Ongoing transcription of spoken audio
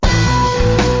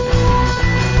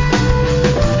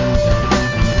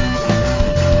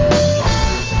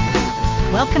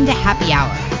Happy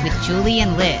Hour with Julie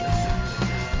and Liz.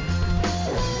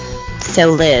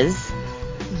 So Liz,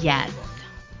 Yes.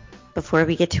 before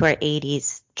we get to our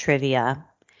 80s trivia,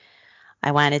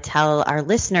 I want to tell our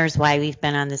listeners why we've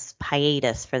been on this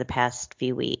hiatus for the past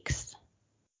few weeks.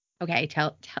 Okay,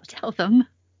 tell them.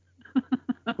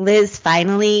 Liz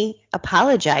finally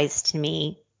apologized to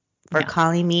me for No.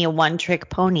 calling me a one-trick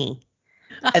pony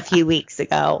a few weeks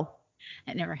ago.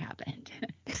 That never happened.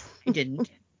 I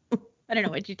didn't. I don't know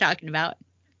what you're talking about.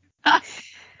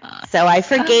 So I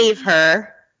forgave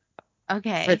her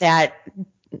Okay. for that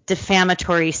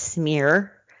defamatory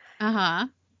smear, Uh-huh.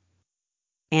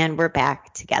 and we're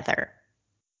back together.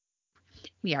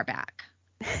 We are back.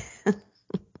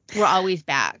 We're always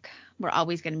back. We're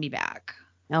always going to be back.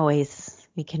 Always.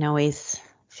 We can always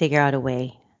figure out a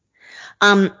way.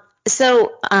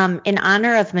 So in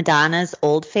honor of Madonna's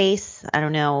old face, I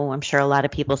don't know, I'm sure a lot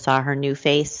of people saw her new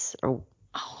face or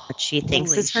what she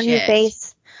thinks is her new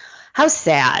face. How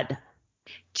sad.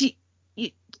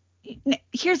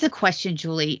 Here's a question,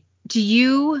 Julie. Do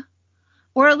you,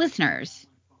 or our listeners,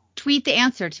 tweet the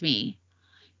answer to me.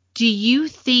 Do you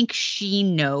think she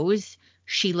knows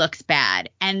she looks bad?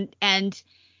 And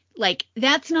like,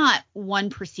 that's not one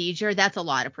procedure. That's a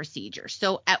lot of procedures.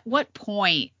 So at what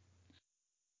point,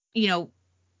 was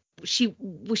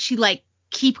she like,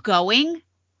 keep going?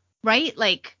 Right?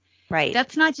 Like, Right.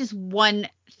 that's not just one.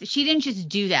 She didn't just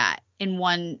do that in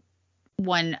one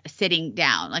sitting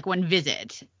down, like one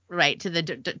visit, right, to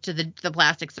the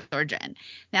plastic surgeon.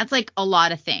 That's like a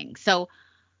lot of things. So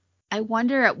I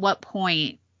wonder at what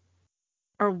point,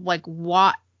 or like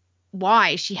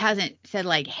why she hasn't said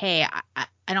like, hey,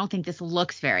 I don't think this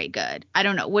looks very good. I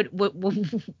don't know. What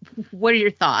are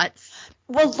your thoughts?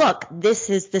 Well, look, this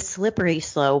is the slippery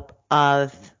slope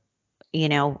of,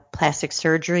 plastic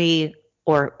surgery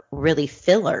or really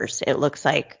fillers. It looks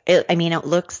like, it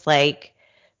looks like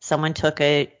someone took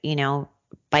a,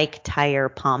 bike tire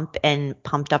pump and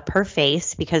pumped up her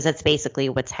face, because that's basically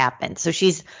what's happened. So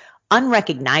she's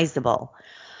unrecognizable.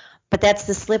 But that's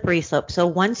the slippery slope. So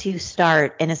once you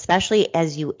start, and especially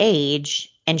as you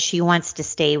age, and she wants to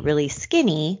stay really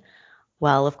skinny,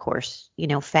 well, of course,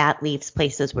 fat leaves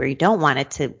places where you don't want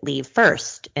it to leave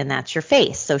first, and that's your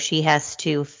face. So she has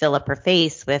to fill up her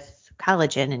face with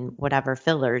collagen and whatever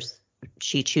fillers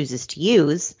she chooses to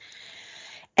use.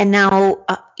 And now,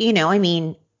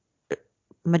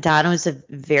 Madonna was a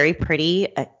very pretty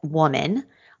woman,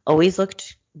 always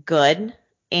looked good.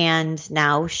 And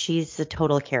now she's a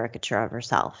total caricature of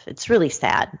herself. It's really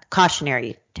sad.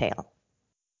 Cautionary tale.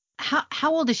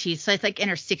 How old is she? So it's like in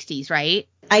her 60s, right?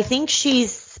 I think she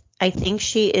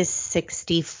is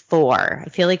 64. I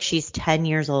feel like she's 10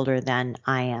 years older than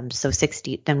I am. So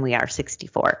then we are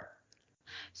 64.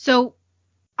 So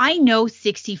I know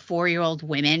 64-year-old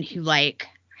women who like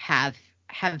have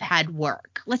had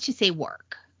work. Let's just say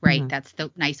work, right? Mm-hmm. That's the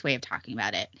nice way of talking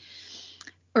about it.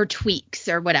 Or tweaks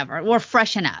or whatever, or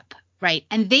freshen up, right?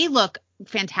 And they look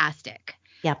fantastic.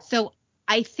 Yep. So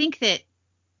I think that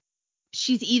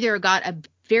she's either got a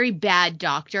very bad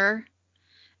doctor,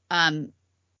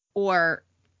 or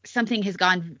something has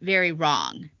gone very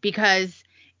wrong, because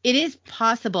it is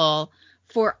possible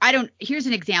here's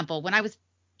an example. When I was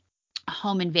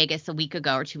home in Vegas a week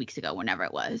ago or 2 weeks ago, whenever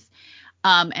it was,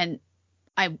 and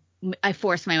I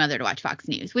forced my mother to watch Fox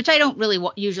News, which I don't really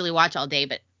usually watch all day,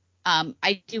 but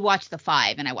I do watch The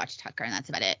Five, and I watch Tucker, and that's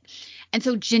about it. And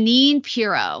so Jeanine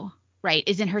Pirro, right,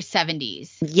 is in her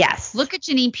 70s. Yes. Look at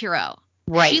Jeanine Pirro.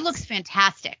 Right. She looks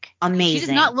fantastic. Amazing. She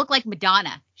does not look like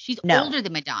Madonna. She's older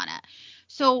than Madonna.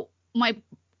 So my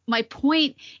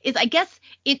point is, I guess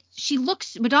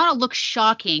Madonna looks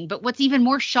shocking, but what's even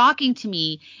more shocking to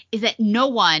me is that no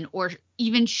one, or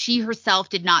even she herself,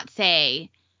 did not say,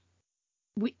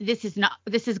 this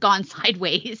has gone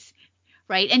sideways.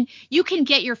 Right. And you can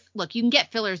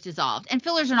get fillers dissolved, and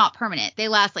fillers are not permanent. They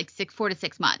last like 4 to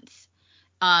 6 months.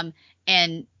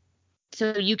 And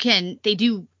so they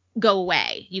do go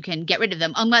away. You can get rid of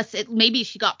them, unless maybe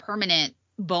she got permanent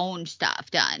bone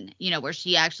stuff done, where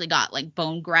she actually got like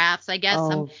bone grafts, I guess.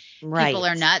 Some people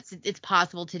are nuts. It's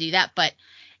possible to do that. But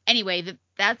anyway,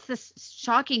 that's the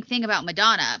shocking thing about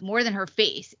Madonna, more than her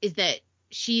face, is that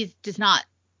she does not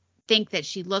think that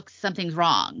something's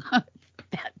wrong.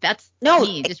 That's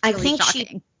really I think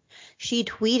shocking. She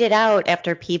tweeted out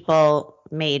after people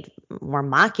were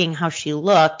mocking how she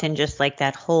looked, and just like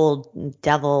that whole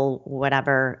devil,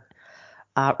 whatever,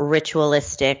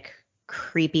 ritualistic,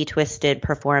 creepy, twisted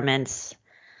performance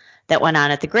that went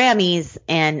on at the Grammys.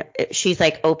 And she's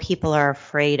like, oh, people are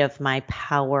afraid of my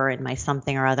power and my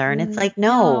something or other. And it's like,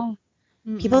 no.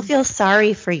 People feel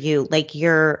sorry for you. Like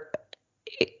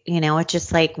it's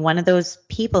just like one of those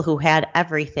people who had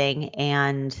everything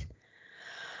and.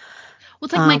 Well,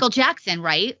 it's like Michael Jackson,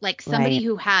 right? Like somebody Right.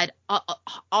 who had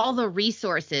all the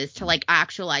resources to like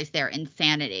actualize their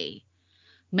insanity.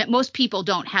 Most people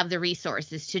don't have the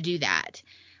resources to do that.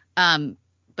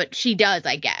 But she does,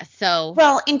 I guess. So,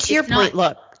 well, and to your point,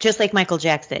 look, just like Michael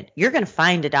Jackson, you're going to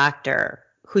find a doctor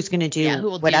who's going to do who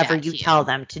will whatever do you tell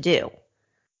them to do.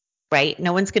 Right?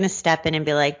 No one's going to step in and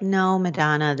be like, no,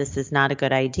 Madonna, this is not a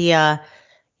good idea.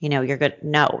 You're good.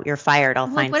 No, you're fired. I'll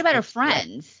find. What about her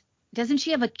friends? Doesn't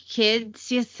she have a kid?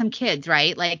 She has some kids,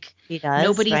 right? Like she does,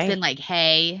 nobody's right? been like,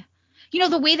 hey,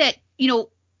 the way that,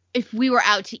 if we were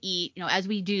out to eat, as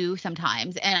we do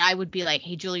sometimes, and I would be like,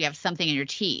 hey, Julie, you have something in your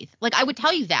teeth. Like I would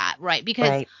tell you that, right?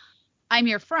 Because I'm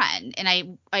your friend and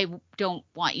I don't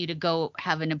want you to go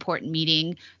have an important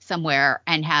meeting somewhere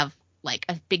and have like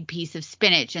a big piece of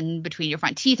spinach in between your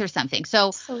front teeth or something.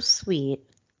 So sweet.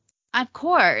 Of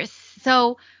course.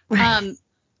 So,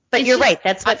 but you're right.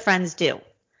 That's what friends do.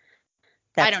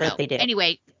 That's what they do.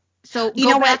 Anyway, so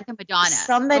go back to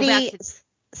Madonna.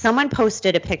 Someone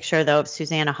posted a picture though of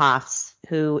Susanna Hoffs,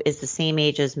 who is the same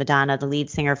age as Madonna, the lead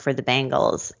singer for the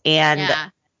Bangles, and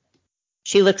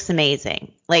she looks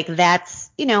amazing. Like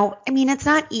that's, it's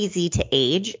not easy to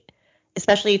age,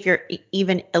 especially if you're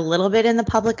even a little bit in the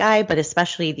public eye, but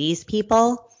especially these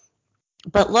people.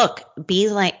 But look, be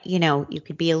like, you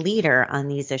could be a leader on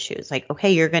these issues. Like,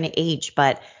 okay, you're going to age,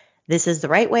 but this is the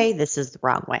right way. This is the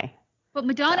wrong way. But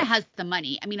Madonna has the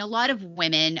money. I mean, a lot of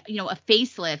women, a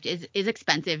facelift is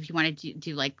expensive. If you want to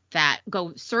do like that,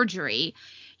 go surgery,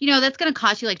 that's going to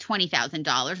cost you like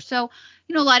 $20,000. So,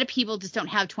 a lot of people just don't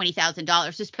have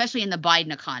 $20,000, especially in the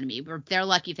Biden economy, where they're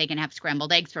lucky if they can have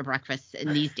scrambled eggs for breakfast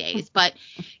in these days. But,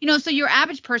 so your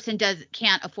average person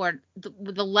can't afford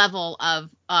the level of,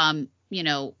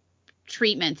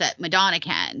 treatments that Madonna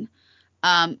can.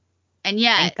 And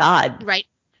yet, thank God. Right.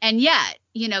 And yet,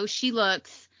 she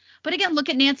looks. But again, look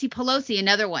at Nancy Pelosi,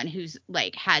 another one who's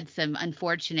like had some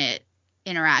unfortunate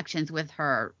interactions with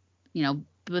her,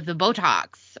 with the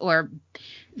Botox or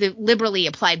the liberally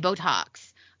applied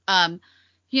Botox. I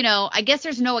guess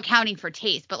there's no accounting for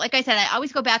taste. But like I said, I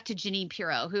always go back to Jeanine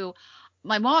Pirro, who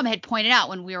my mom had pointed out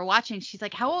when we were watching. She's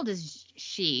like, how old is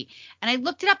she? And I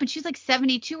looked it up and she's like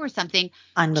 72 or something.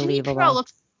 Unbelievable. Jeanine Pirro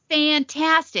looks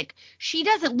fantastic. She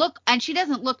doesn't look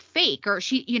fake, or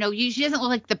she doesn't look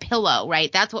like the pillow,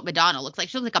 right? That's what Madonna looks like.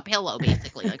 She looks like a pillow,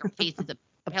 basically. Like her face is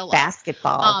a pillow.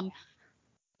 Basketball.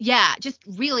 Yeah, just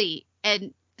really.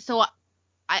 And so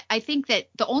I think that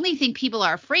the only thing people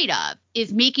are afraid of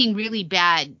is making really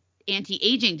bad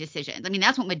anti-aging decisions. I mean,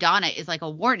 that's what Madonna is like, a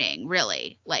warning,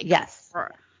 really. Like, yes,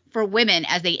 for women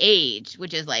as they age,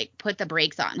 which is like, put the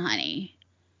brakes on, honey.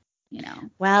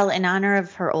 Well, in honor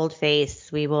of her old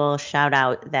face, we will shout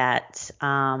out that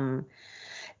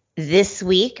this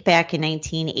week, back in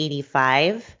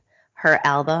 1985, her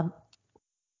album,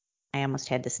 I almost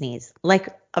had to sneeze, Like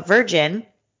a Virgin,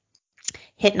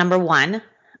 hit #1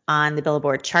 on the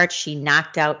Billboard chart. She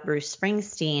knocked out Bruce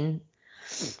Springsteen,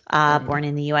 Born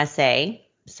in the USA.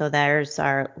 So there's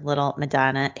our little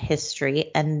Madonna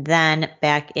history. And then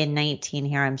back in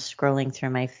here, I'm scrolling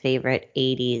through my favorite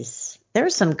 80s. There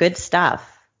was some good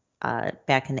stuff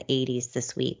back in the 80s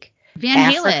this week.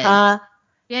 Van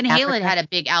Halen had a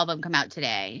big album come out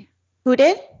today. Who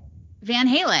did? Van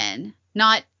Halen,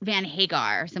 not Van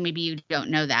Hagar. So maybe you don't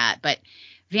know that, but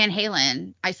Van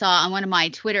Halen, I saw on one of my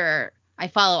Twitter, I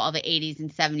follow all the 80s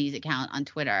and 70s account on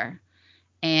Twitter.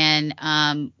 And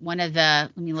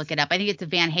let me look it up. I think it's a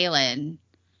Van Halen.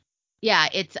 Yeah,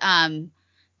 it's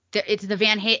the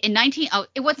Van Halen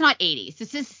it was not 80s.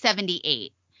 This is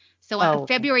 78. So on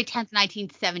February 10th,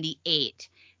 1978,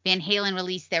 Van Halen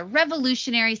released their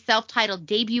revolutionary self-titled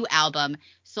debut album,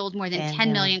 sold more than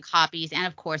 10 million copies, and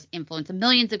of course influenced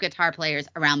millions of guitar players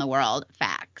around the world.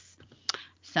 Facts.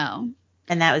 So.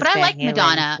 And that was. But Van I like Halen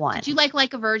Madonna. 1. Did you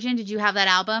like a Virgin? Did you have that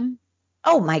album?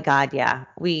 Oh my God, yeah.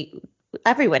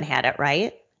 Everyone had it,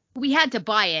 right? We had to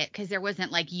buy it because there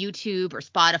wasn't like YouTube or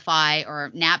Spotify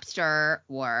or Napster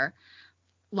or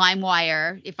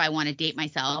LimeWire, if I want to date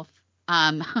myself.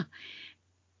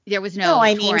 There was no. No,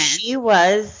 I mean, she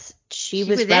was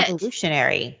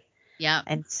revolutionary. Yeah.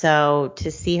 And so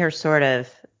to see her sort of,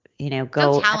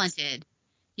 go. So talented,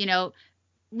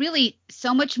 really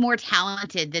so much more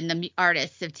talented than the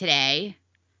artists of today.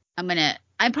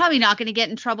 I'm probably not going to get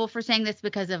in trouble for saying this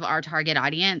because of our target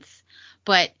audience,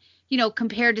 but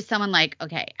compared to someone like,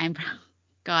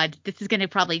 God, this is going to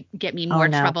probably get me more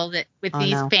trouble with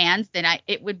these fans than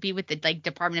it would be with the like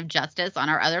Department of Justice on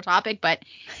our other topic. But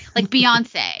like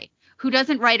Beyonce, who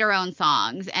doesn't write her own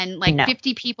songs, and like No.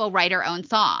 50 people write her own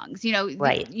songs. You know,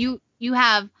 Right. you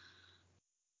have,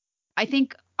 I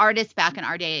think artists back in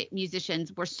our day,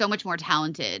 musicians were so much more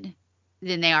talented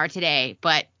than they are today.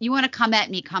 But you want to come at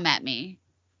me, come at me.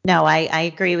 No, I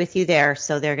agree with you there.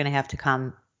 So they're going to have to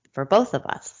come for both of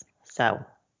us. So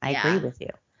I agree with you.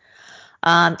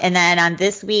 And then on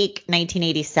this week,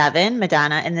 1987,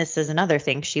 Madonna, and this is another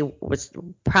thing, she was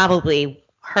probably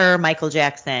her, Michael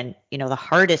Jackson, you know, the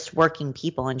hardest working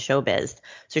people in showbiz.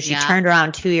 So she turned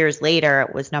around 2 years later.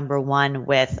 It was number one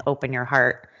with Open Your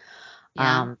Heart,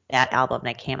 that album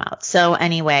that came out. So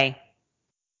anyway,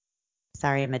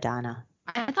 sorry, Madonna.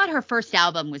 I thought her first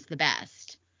album was the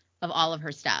best of all of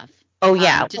her stuff. Oh,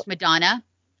 yeah. Just Madonna,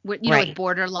 with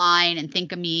Borderline and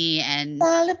Think of Me and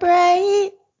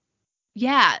Celebrate.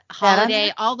 Yeah,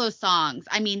 Holiday, all those songs.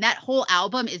 I mean, that whole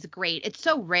album is great. It's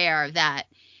so rare that,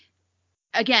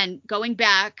 again, going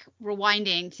back,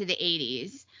 rewinding to the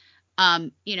 80s,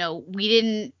 you know, we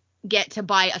didn't get to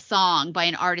buy a song by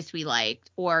an artist we liked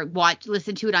or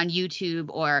listen to it on YouTube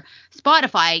or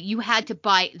Spotify. You had to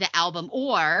buy the album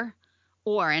or,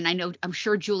 and I'm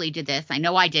sure Julie did this. I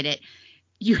know I did it.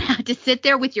 You had to sit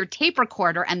there with your tape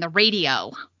recorder and the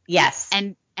radio. Yes.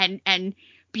 And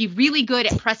be really good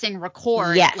at pressing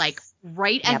record, like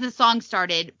right as the song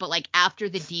started, but like after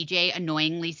the DJ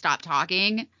annoyingly stopped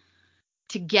talking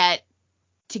to get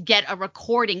a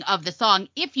recording of the song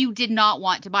if you did not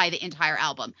want to buy the entire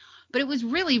album. But it was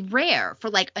really rare for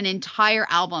like an entire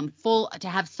album full to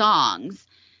have songs.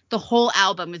 The whole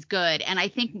album is good. And I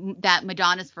think that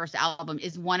Madonna's first album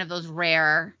is one of those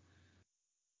rare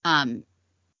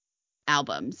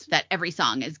albums that every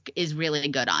song is really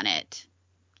good on it.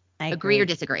 Agree or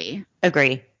disagree?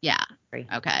 Agree. Yeah. Agree.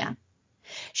 Okay.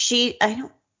 Yeah.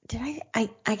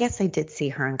 I guess I did see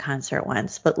her in concert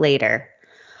once, but later.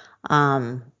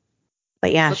 But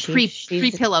yeah, she's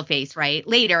pre-pillow face, right?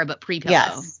 Later, but pre-pillow.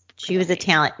 Yes. She was a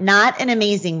talent. Not an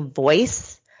amazing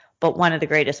voice, but one of the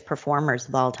greatest performers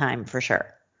of all time, for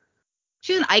sure.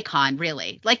 She's an icon,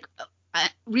 really. Like,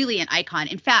 really an icon.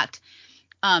 In fact,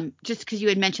 just because you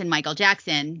had mentioned Michael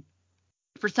Jackson,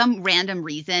 for some random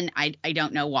reason, I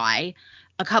don't know why,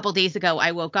 a couple days ago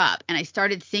I woke up and I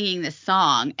started singing this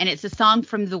song, and it's a song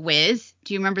from The Wiz.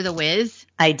 Do you remember The Wiz?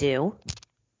 I do.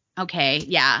 Okay,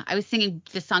 yeah. I was singing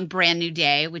the song Brand New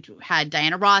Day, which had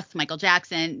Diana Ross, Michael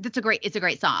Jackson. It's a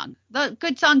great song. The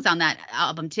good songs on that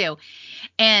album too.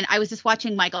 And I was just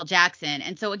watching Michael Jackson.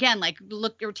 And so again, like,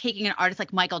 look, you're taking an artist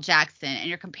like Michael Jackson and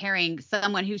you're comparing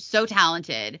someone who's so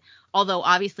talented, although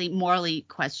obviously morally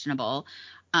questionable,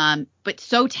 but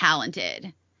so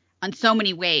talented on so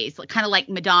many ways, like kind of like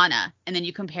Madonna. And then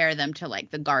you compare them to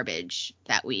like the garbage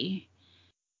that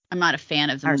I'm not a fan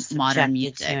of the modern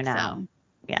music. So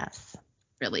yes,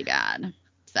 really bad.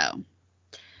 So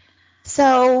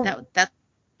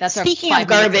that's speaking of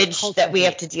garbage that we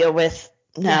have to deal with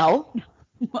now.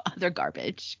 Other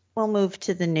garbage. We'll move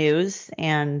to the news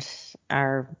and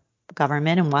our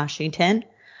government in Washington.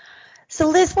 So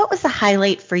Liz, what was the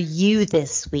highlight for you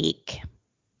this week?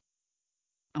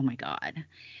 Oh my God.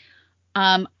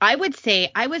 I would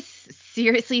say I was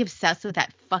seriously obsessed with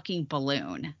that fucking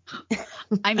balloon.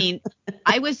 I mean,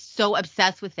 I was so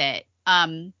obsessed with it.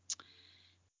 I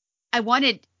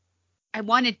wanted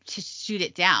to shoot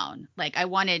it down. Like I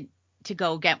wanted to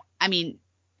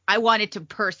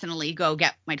personally go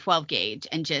get my 12 gauge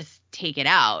and just take it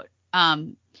out.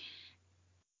 I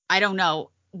don't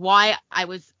know why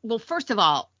first of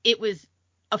all, it was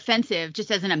offensive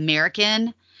just as an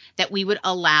American that we would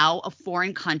allow a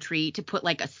foreign country to put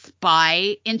like a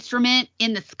spy instrument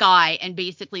in the sky and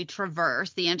basically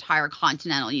traverse the entire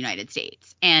continental United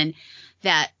States, and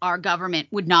that our government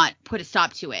would not put a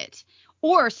stop to it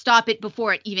or stop it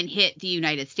before it even hit the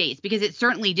United States, because it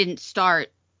certainly didn't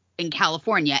start in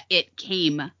California. It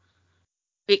came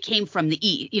from the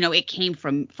east, it came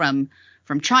from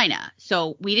China.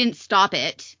 So we didn't stop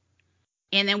it.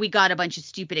 And then we got a bunch of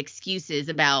stupid excuses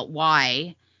about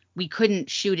why we couldn't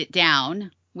shoot it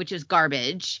down, which is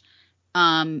garbage.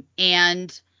 And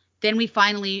then we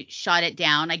finally shot it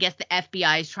down. I guess the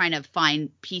FBI is trying to find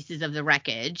pieces of the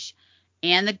wreckage,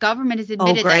 and the government has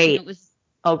admitted that it was.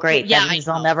 Oh, great. Yeah, that means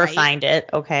they'll never find it.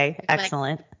 Okay, it's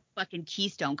excellent. Like fucking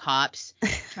Keystone Cops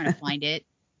trying to find it.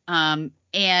 And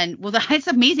well, it's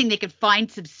amazing they could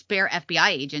find some spare FBI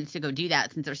agents to go do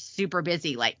that, since they're super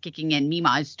busy, like kicking in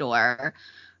Mima's door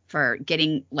for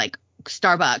getting like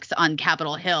Starbucks on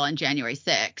Capitol Hill on January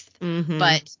 6th. Mm-hmm.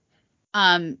 But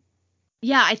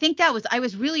yeah, I think I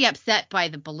was really upset by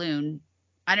the balloon.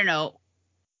 I don't know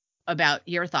about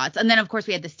your thoughts. And then of course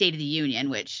we had the State of the Union,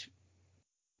 which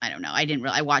I don't know.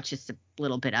 I watched just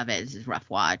little bit of it is a rough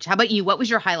watch. How about you? What was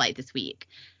your highlight this week?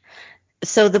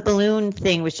 So the balloon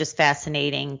thing was just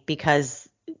fascinating because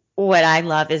what I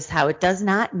love is how it does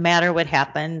not matter what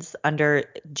happens under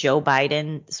Joe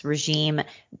Biden's regime.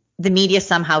 The media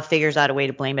somehow figures out a way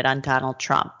to blame it on Donald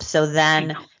Trump. So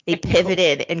then they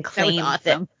pivoted and claimed that,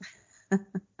 was awesome.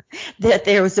 that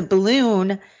there was a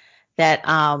balloon that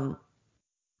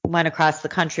went across the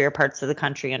country or parts of the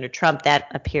country under Trump. That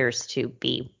appears to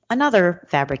be another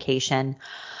fabrication.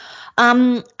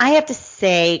 I have to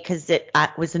say, because it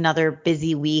was another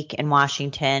busy week in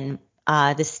Washington,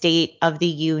 the State of the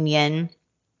Union,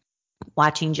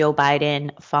 watching Joe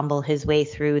Biden fumble his way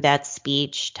through that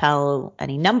speech, tell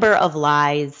any number of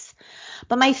lies.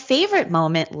 But my favorite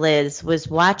moment, Liz, was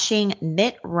watching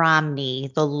Mitt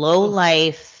Romney, the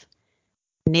low-life,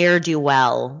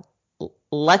 ne'er-do-well,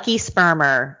 lucky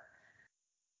spermer,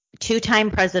 two-time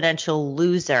presidential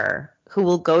loser who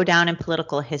will go down in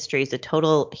political history as a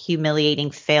total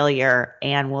humiliating failure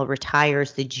and will retire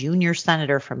as the junior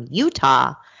senator from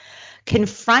Utah,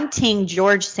 confronting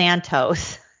George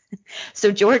Santos.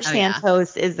 So George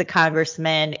Santos is the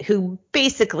congressman who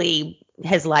basically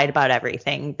has lied about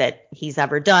everything that he's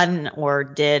ever done or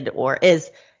did or is.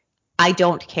 I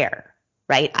don't care,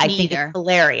 right? I think it's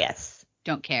hilarious.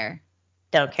 Don't care.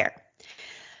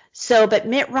 So, but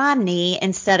Mitt Romney,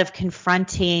 instead of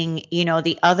confronting,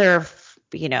 the other,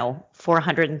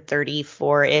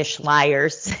 434-ish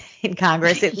liars in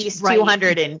Congress, at least right.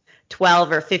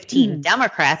 212 or 15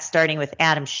 Democrats, starting with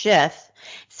Adam Schiff,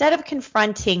 instead of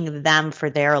confronting them for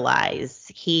their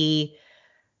lies, he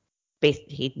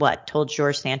told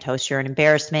George Santos, you're an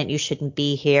embarrassment, you shouldn't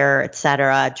be here,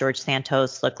 etc. George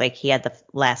Santos looked like he had the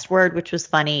last word, which was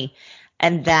funny.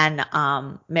 And then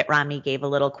Mitt Romney gave a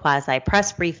little quasi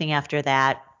press briefing after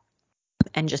that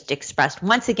and just expressed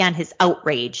once again his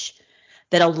outrage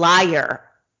that a liar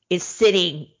is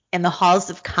sitting in the halls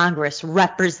of Congress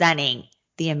representing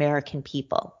the American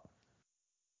people.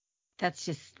 That's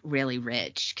just really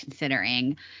rich,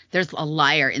 considering there's a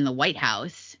liar in the White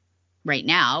House right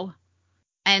now.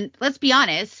 And let's be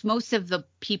honest, most of the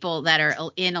people that are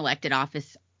in elected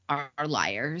office are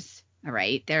liars. All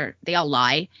right. They all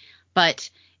lie. But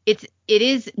it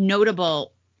is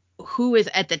notable who is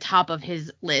at the top of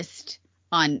his list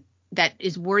on that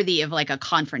is worthy of like a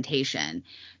confrontation.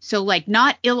 So like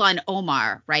not Ilhan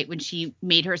Omar, right, when she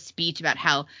made her speech about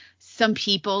how some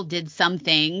people did some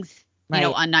things, right,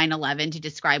 on 9/11 to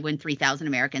describe when 3,000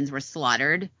 Americans were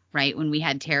slaughtered, right, when we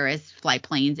had terrorists fly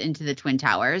planes into the Twin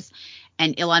Towers.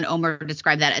 And Ilhan Omar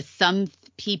described that as some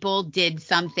people did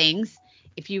some things,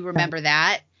 if you remember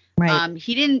that. Right.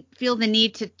 He didn't feel the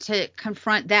need to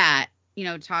confront that,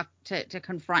 to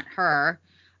confront her.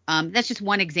 That's just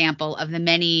one example of the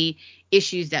many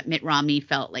issues that Mitt Romney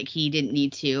felt like he didn't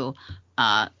need to,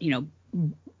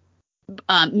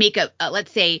 make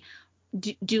let's say,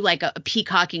 do like a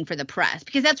peacocking for the press,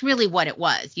 because that's really what it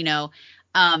was. He knows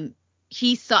that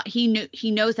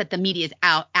the media is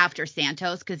out after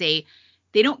Santos because they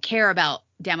don't care about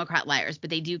Democrat liars, but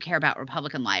they do care about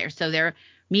Republican liars. So their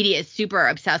media is super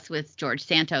obsessed with George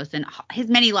Santos and his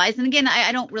many lies. And again,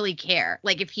 I don't really care.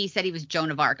 Like if he said he was Joan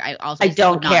of Arc, I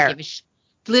don't care.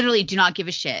 Literally do not give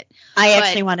a shit. I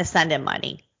actually want to send him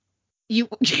money.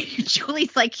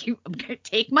 Julie's like, I'm going to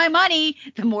take my money.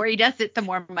 The more he does it, the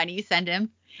more money you send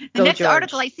him. The next George.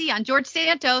 article I see on George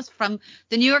Santos from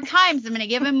the New York Times, I'm going to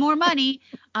give him more money.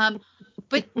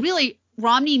 But really,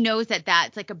 Romney knows that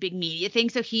that's like a big media thing.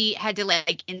 So he had to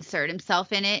like insert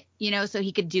himself in it, so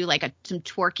he could do like some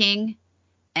twerking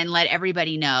and let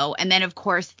everybody know. And then, of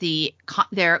course,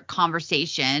 their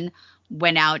conversation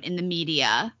went out in the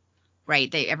media.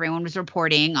 Right. Everyone was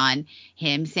reporting on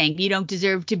him saying, you don't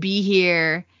deserve to be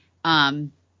here.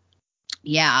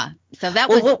 Yeah. So that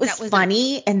was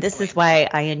funny. And this is why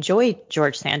I enjoyed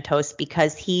George Santos,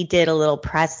 because he did a little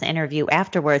press interview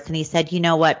afterwards. And he said, you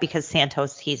know what, because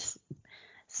Santos, he's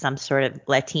some sort of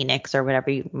Latinx or whatever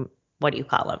what do you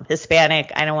call him?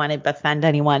 Hispanic. I don't want to offend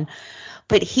anyone.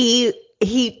 But he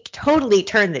totally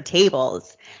turned the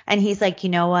tables. And he's like, you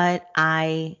know what?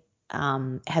 I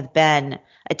have been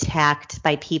attacked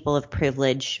by people of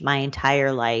privilege my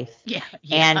entire life,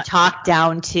 and talked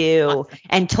down to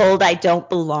and told I don't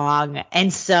belong.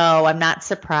 And so I'm not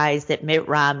surprised that Mitt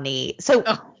Romney. So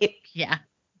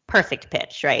perfect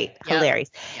pitch, right? Yep. Hilarious.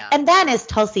 Yep. And then as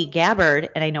Tulsi Gabbard,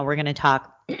 and I know we're going to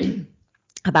talk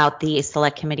about the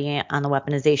Select Committee on the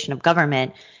Weaponization of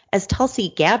Government, as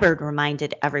Tulsi Gabbard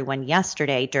reminded everyone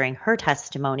yesterday during her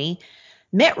testimony,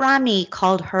 Mitt Romney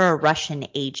called her a Russian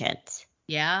agent.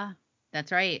 Yeah,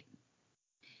 that's right.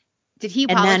 Did he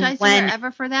apologize to her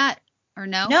ever for that, or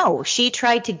no? No, she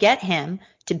tried to get him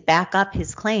to back up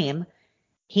his claim.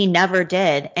 He never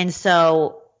did. And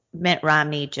so Mitt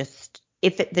Romney just,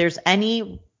 there's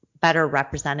any better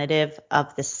representative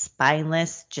of the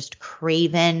spineless, just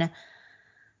craven,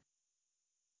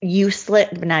 useless,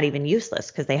 but not even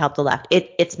useless because they helped the left.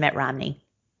 It's Mitt Romney.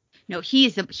 No, he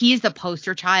is the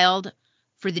poster child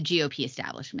for the GOP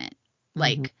establishment.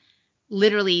 Like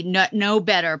literally no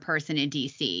better person in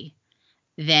DC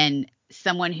than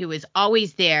someone who is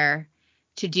always there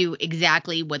to do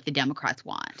exactly what the Democrats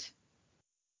want.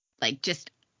 Like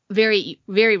just very,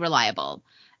 very reliable.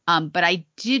 But I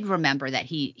did remember that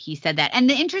he said that. And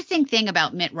the interesting thing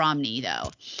about Mitt Romney, though,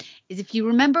 is if you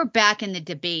remember back in the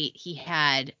debate he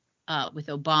had with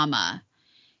Obama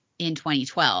in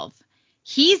 2012,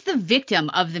 he's the victim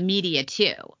of the media,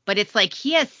 too. But it's like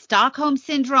he has Stockholm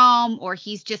syndrome, or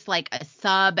he's just like a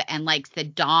sub and likes the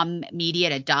dom media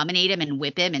to dominate him and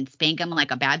whip him and spank him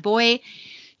like a bad boy.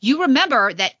 You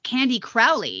remember that Candy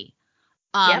Crowley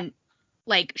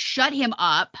like shut him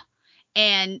up,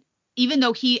 and even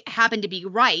though he happened to be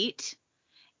right,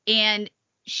 and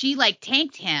she like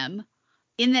tanked him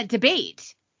in that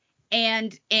debate.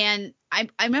 And I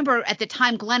remember at the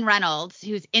time Glenn Reynolds,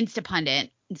 who's Instapundit,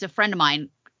 is a friend of mine,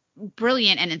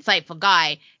 brilliant and insightful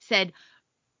guy, said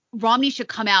Romney should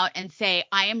come out and say,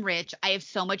 I am rich, I have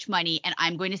so much money, and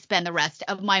I'm going to spend the rest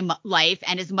of my life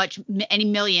and any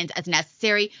millions as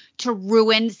necessary to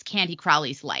ruin Candy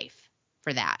Crowley's life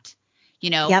for that,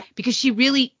 because she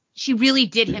really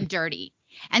did him dirty.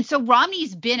 And so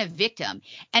Romney's been a victim.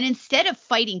 And instead of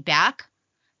fighting back,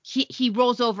 he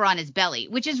rolls over on his belly,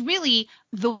 which is really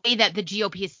the way that the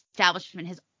GOP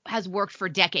establishment has worked for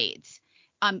decades.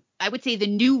 I would say the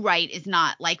new right is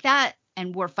not like that,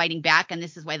 and we're fighting back, and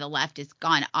this is why the left has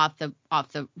gone off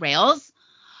the rails.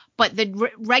 But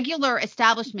the regular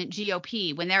establishment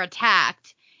GOP, when they're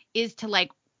attacked, is to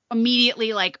like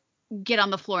immediately like get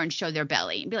on the floor and show their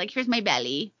belly and be like, here's my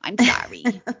belly, I'm sorry.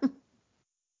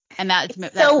 And that's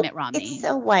Mitt Romney. It's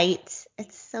so white.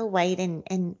 It's so white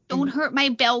and don't hurt my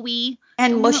belly.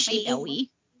 And don't mushy. Hurt my belly.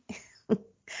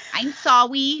 I'm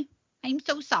sorry. I'm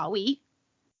so sorry.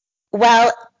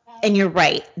 Well, and you're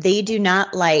right. They do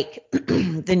not like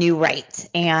the new right.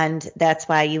 And that's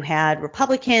why you had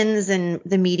Republicans and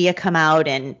the media come out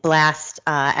and blast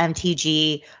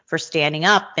MTG for standing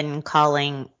up and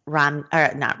calling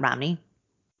Biden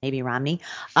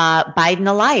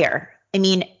a liar. I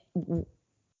mean,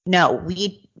 no,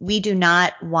 we do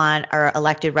not want our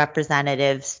elected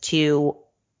representatives to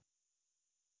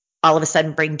all of a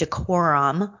sudden bring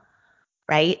decorum,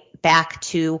 right, back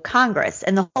to Congress.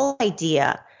 And the whole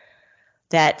idea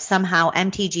that somehow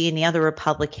MTG and the other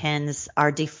Republicans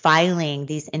are defiling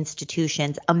these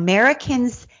institutions.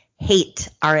 Americans hate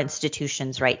our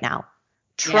institutions right now.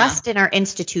 Trust in our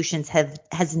institutions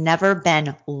has never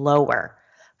been lower.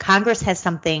 Congress has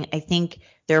something, I think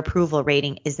their approval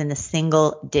rating is in the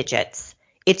single digits.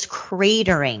 It's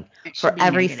cratering for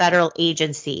every federal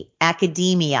agency,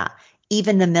 academia,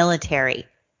 even the military,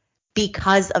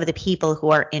 because of the people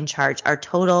who are in charge are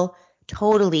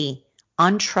totally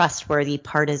untrustworthy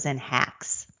partisan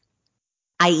hacks,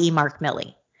 i.e. Mark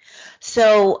Milley.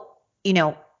 So,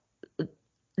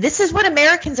 this is what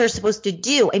Americans are supposed to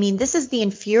do. I mean, this is the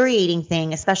infuriating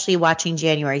thing, especially watching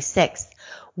January 6th.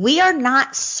 We are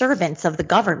not servants of the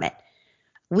government.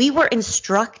 We were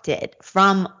instructed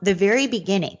from the very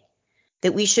beginning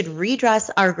that we should redress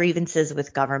our grievances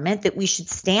with government, that we should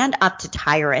stand up to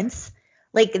tyrants.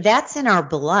 Like, that's in our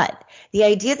blood. The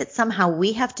idea that somehow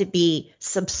we have to be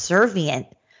subservient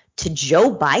to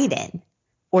Joe Biden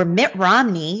or Mitt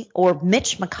Romney or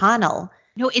Mitch McConnell.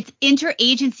 No, it's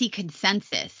interagency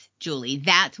consensus, Julie.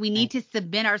 We need to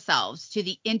submit ourselves to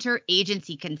the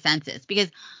interagency consensus, because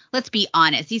let's be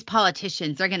honest, these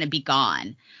politicians are going to be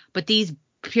gone. But these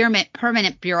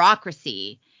permanent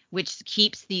bureaucracy, which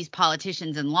keeps these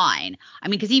politicians in line. I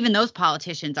mean, because even those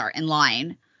politicians are in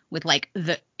line with like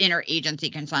the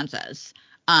interagency consensus.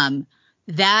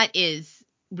 That is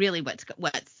really what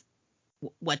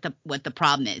the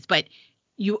problem is. But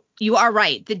you are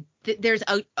right. There's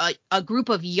a group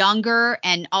of younger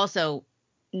and also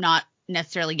not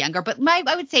necessarily younger, but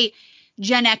I would say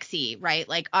Gen X-y, right?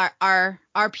 Like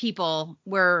our people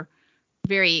were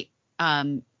very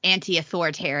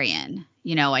anti-authoritarian.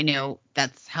 I know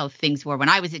that's how things were when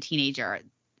I was a teenager.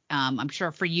 I'm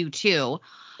sure for you too.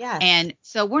 Yeah. And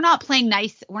so we're not playing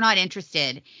nice. We're not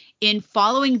interested in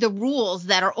following the rules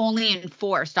that are only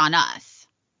enforced on us.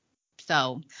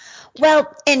 So.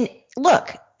 Well, and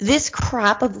look, this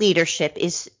crop of leadership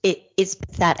is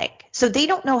pathetic. So they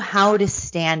don't know how to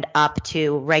stand up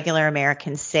to regular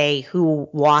Americans, say, who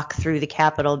walk through the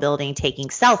Capitol building taking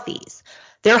selfies.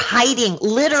 They're hiding,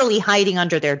 literally hiding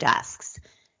under their desks.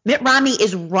 Mitt Romney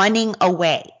is running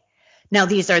away. Now,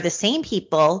 these are the same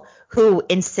people who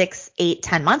in 6, 8,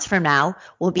 10 months from now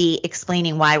will be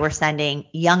explaining why we're sending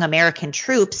young American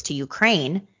troops to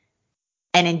Ukraine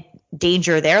and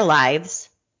endanger their lives.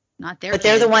 Not their But kids.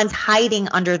 they're the ones hiding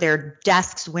under their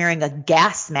desks wearing a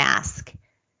gas mask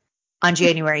on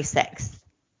January 6th.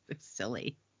 It's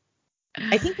silly.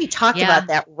 I think we talked about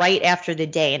that right after the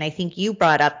day. And I think you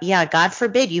brought up, God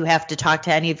forbid you have to talk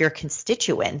to any of your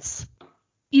constituents.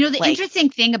 You know, the interesting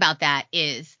thing about that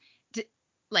is,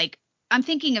 like, I'm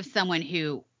thinking of someone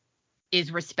who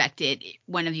is respected,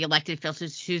 one of the elected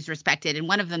officials who's respected, and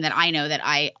one of them that I know that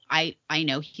I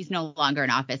know he's no longer in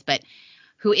office, but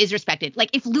who is respected.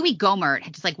 Like, if Louis Gohmert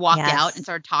had just like walked out and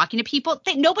started talking to people,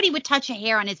 nobody would touch a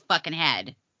hair on his fucking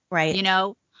head. Right. You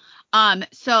know?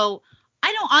 So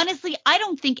I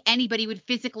don't think anybody would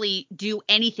physically do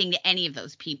anything to any of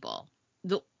those people.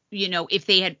 If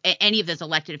they had any of those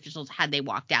elected officials had they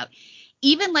walked out,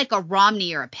 even like a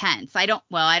Romney or a Pence. I don't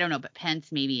know, but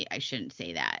Pence, maybe I shouldn't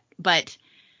say that, but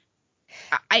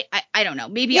I don't know.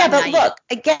 Maybe. Yeah, but look,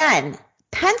 again,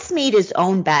 Pence made his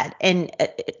own bed. And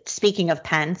speaking of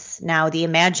Pence, now the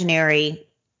imaginary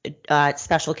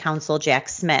special counsel Jack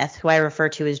Smith, who I refer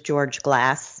to as George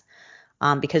Glass,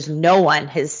 because no one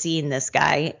has seen this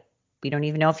guy. We don't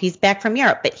even know if he's back from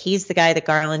Europe, but he's the guy that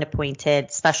Garland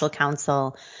appointed special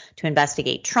counsel to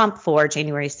investigate Trump for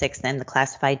January 6th and the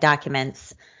classified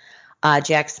documents.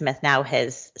 Jack Smith now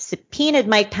has subpoenaed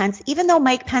Mike Pence, even though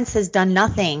Mike Pence has done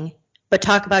nothing but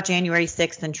talk about January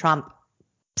 6th and Trump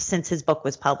since his book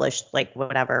was published, 4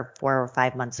 or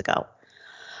 5 months ago.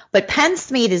 But Pence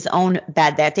made his own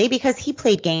bed that day because he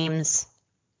played games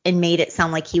and made it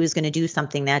sound like he was going to do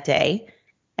something that day.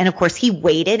 And of course, he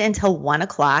waited until 1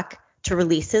 o'clock to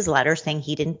release his letter saying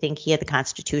he didn't think he had the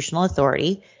constitutional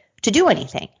authority to do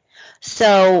anything.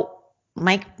 So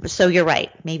you're right.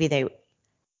 Maybe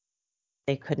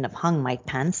they couldn't have hung Mike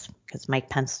Pence because Mike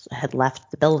Pence had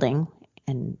left the building.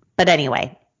 But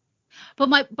anyway.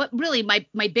 But really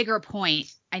my bigger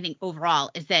point, I think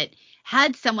overall, is that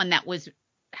had someone that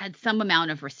had some amount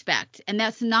of respect, and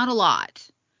that's not a lot,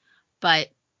 but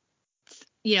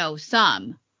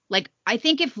some, like, I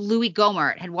think if Louis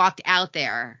Gohmert had walked out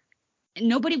there,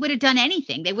 nobody would have done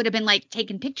anything. They would have been like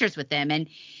taking pictures with them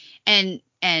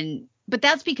but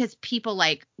that's because people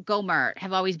like Gohmert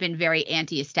have always been very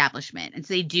anti-establishment. And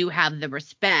so they do have the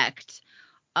respect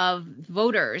of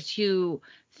voters who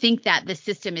think that the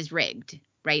system is rigged,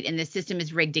 right? And the system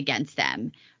is rigged against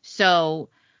them. So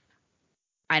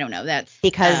I don't know. That's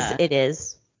because it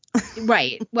is.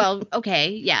 Right. Well,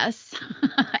 okay. Yes.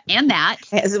 And that.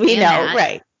 As we know, that,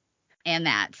 right. And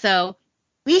that. So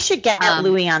we should get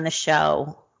Louis on the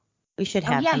show. We should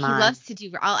have him on. He loves to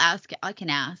do. I'll ask. I can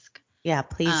ask. Yeah,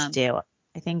 please do.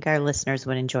 I think our listeners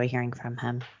would enjoy hearing from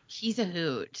him. He's a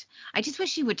hoot. I just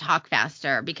wish he would talk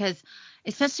faster because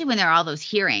especially when there are all those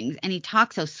hearings and he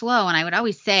talks so slow. And I would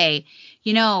always say,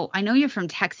 I know you're from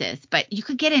Texas, but you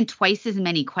could get in twice as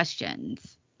many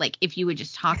questions. Like if you would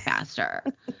just talk faster,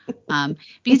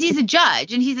 because he's a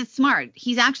judge and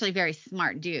he's actually a very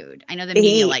smart dude. I know the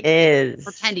media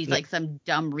pretend he's like some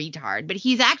dumb retard, but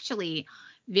he's actually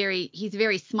very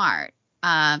smart.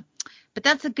 But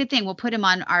that's a good thing. We'll put him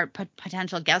on our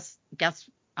potential guest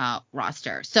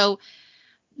roster. So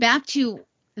back to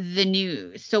the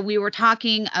news. So we were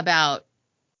talking about,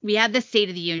 we had the State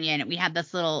of the Union and we had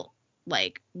this little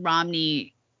like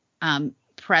Romney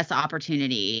press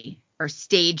opportunity or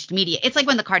staged media. It's like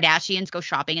when the Kardashians go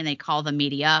shopping and they call the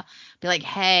media, be like,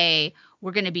 hey,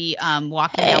 we're going to be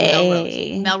walking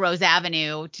down Melrose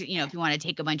Avenue to, if you want to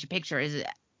take a bunch of pictures,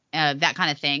 that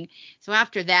kind of thing. So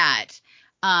after that,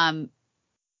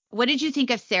 what did you think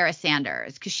of Sarah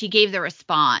Sanders? Because she gave the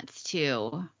response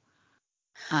to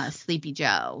Sleepy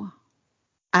Joe.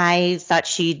 I thought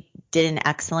she did an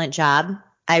excellent job.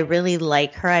 I really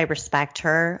like her. I respect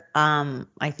her.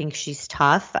 I think she's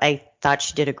tough. I thought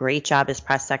she did a great job as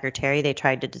press secretary. They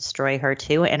tried to destroy her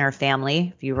too and her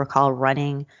family, if you recall,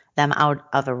 running them out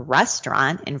of a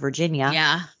restaurant in Virginia.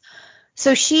 Yeah.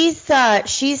 So she's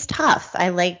tough. I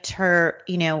liked her.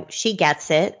 She gets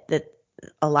it that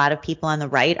a lot of people on the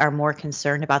right are more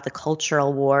concerned about the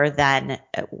cultural war than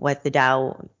what the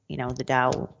Dow,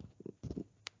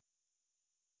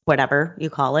 whatever you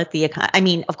call it.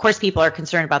 Of course, people are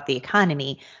concerned about the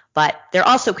economy, but they're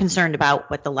also concerned about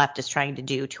what the left is trying to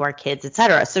do to our kids, et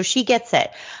cetera. So she gets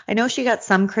it. I know she got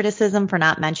some criticism for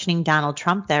not mentioning Donald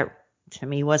Trump. That to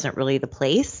me wasn't really the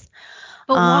place.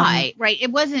 But why? Right.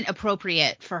 It wasn't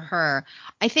appropriate for her.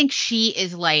 I think she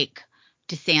is like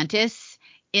DeSantis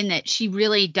in that she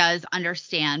really does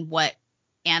understand what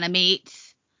animate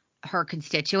her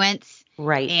constituents.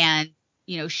 Right. And,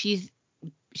 she's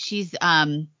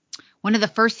one of the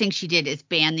first things she did is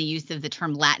ban the use of the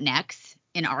term Latinx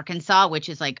in Arkansas, which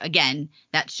is like, again,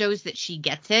 that shows that she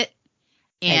gets it.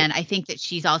 And I think that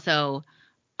she's also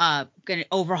going to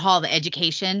overhaul the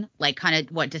education, like kind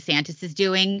of what DeSantis is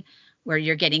doing, where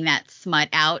you're getting that smut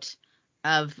out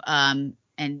of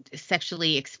and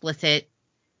sexually explicit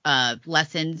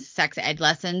lessons, sex ed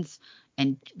lessons,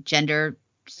 and gender,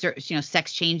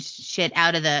 sex change shit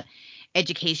out of the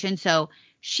education. So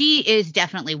she is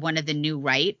definitely one of the new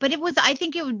right. But I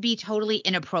think it would be totally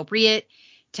inappropriate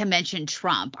to mention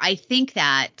Trump. I think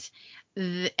that,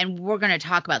 and we're going to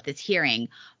talk about this hearing,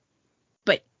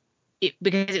 but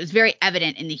because it was very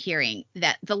evident in the hearing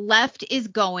that the left is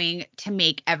going to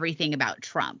make everything about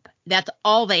Trump. That's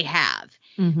all they have.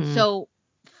 Mm-hmm. So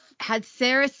had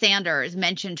Sarah Sanders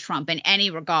mentioned Trump in any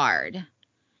regard,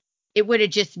 it would have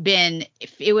just been,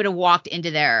 it would have walked into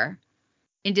their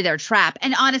trap.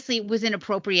 And honestly, it was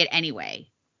inappropriate anyway.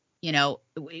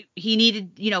 He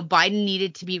needed, Biden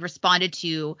needed to be responded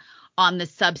to on the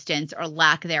substance or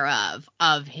lack thereof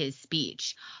of his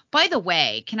speech. By the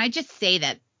way, can I just say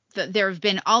that there have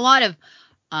been a lot of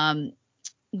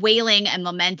wailing and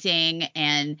lamenting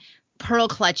and pearl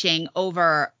clutching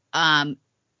over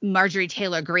Marjorie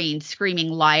Taylor Greene screaming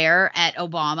liar at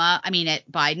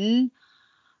Biden.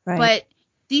 Right. But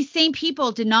these same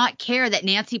people did not care that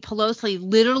Nancy Pelosi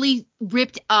literally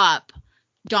ripped up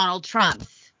Donald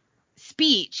Trump's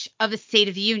speech of the State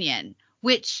of the Union,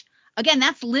 which, again,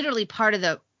 that's literally part of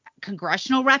the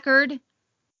congressional record.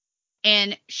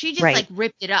 And she just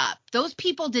ripped it up. Those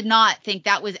people did not think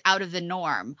that was out of the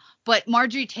norm. But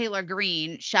Marjorie Taylor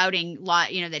Greene shouting,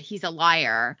 that he's a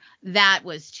liar, that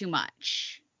was too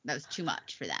much. That was too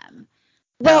much for them.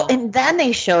 Well, and then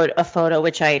they showed a photo,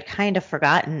 which I had kind of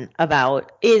forgotten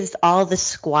about, is all the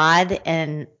squad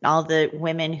and all the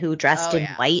women who dressed in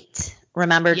white.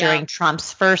 Remember during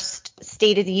Trump's first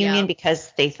State of the Union,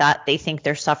 because they think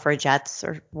they're suffragettes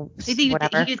or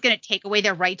whatever. He was going to take away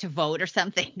their right to vote or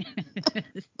something.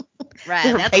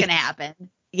 Right. That's going to happen.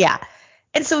 Yeah.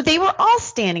 And so they were all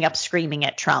standing up screaming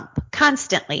at Trump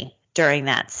constantly during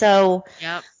that. So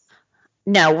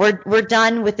no, we're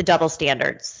done with the double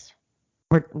standards.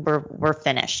 We're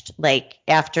finished. Like,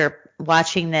 after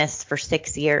watching this for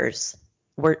 6 years,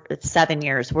 7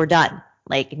 years, we're done.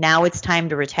 Like, now it's time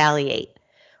to retaliate,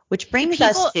 which brings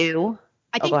us to.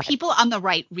 I think people on the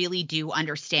right really do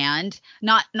understand,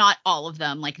 not all of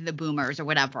them, like the boomers or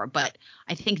whatever, but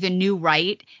I think the new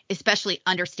right especially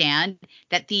understand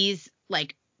that these,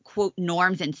 like, quote,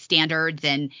 norms and standards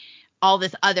and all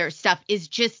this other stuff is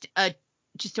just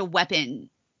a weapon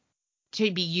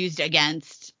to be used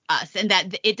against us, and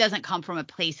that it doesn't come from a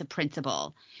place of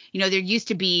principle. There used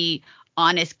to be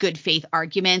honest, good faith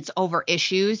arguments over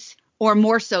issues, or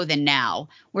more so than now,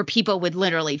 where people would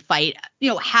literally fight,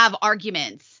 have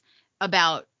arguments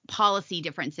about policy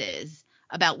differences,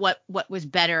 about what was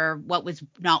better, what was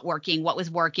not working, what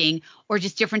was working, or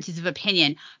just differences of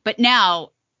opinion. But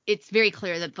now it's very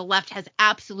clear that the left has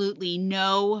absolutely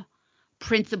no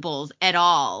principles at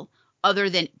all other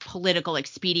than political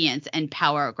expedience and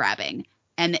power grabbing.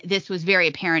 And this was very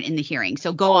apparent in the hearing.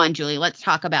 So go on, Julie. Let's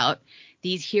talk about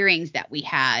these hearings that we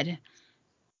had.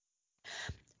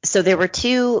 So there were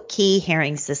two key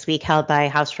hearings this week held by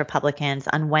House Republicans.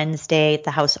 On Wednesday, at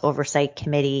the House Oversight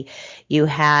Committee, you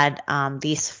had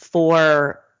these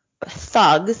four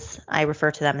thugs, I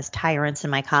refer to them as tyrants in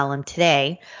my column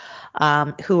today,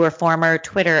 who were former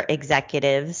Twitter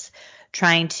executives,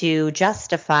 trying to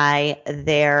justify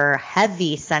their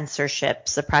heavy censorship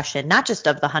suppression, not just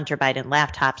of the Hunter Biden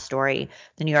laptop story,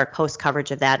 the New York Post coverage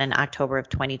of that in October of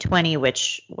 2020,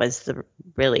 which was the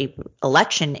really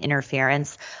election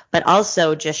interference, but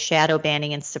also just shadow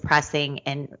banning and suppressing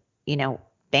and,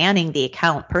 banning the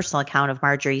personal account of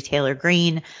Marjorie Taylor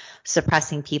Greene,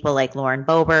 suppressing people like Lauren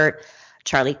Boebert,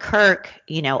 Charlie Kirk,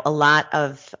 a lot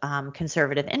of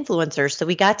conservative influencers. So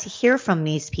we got to hear from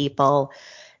these people.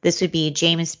 This would be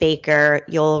James Baker,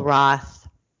 Yoel Roth,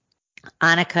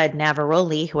 Annika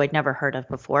Navaroli, who I'd never heard of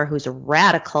before, who's a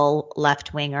radical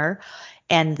left-winger,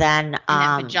 and then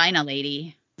that vagina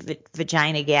lady.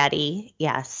 Vagina Gaddy,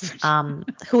 yes,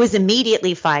 who was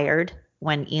immediately fired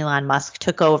when Elon Musk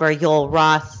took over. Yoel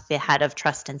Roth, the head of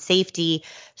Trust and Safety,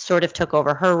 sort of took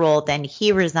over her role. Then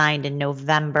he resigned in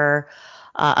November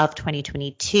of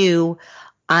 2022.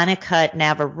 Annika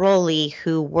Navaroli,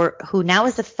 who now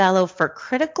is a fellow for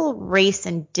critical race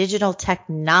and digital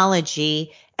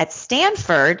technology at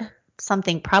Stanford,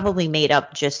 something probably made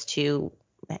up just to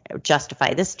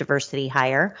justify this diversity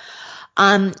hire.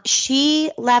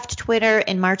 She left Twitter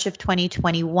in March of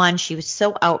 2021. She was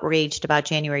so outraged about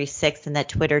January 6th and that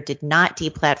Twitter did not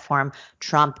deplatform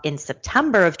Trump in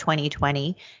September of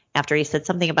 2020 after he said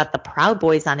something about the Proud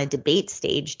Boys on a debate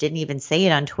stage, didn't even say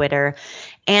it on Twitter,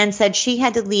 and said she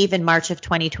had to leave in March of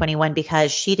 2021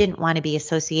 because she didn't want to be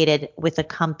associated with a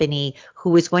company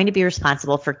who was going to be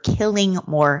responsible for killing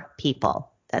more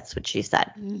people. That's what she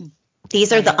said.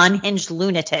 These are the unhinged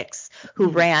lunatics who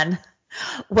ran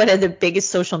one of the biggest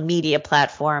social media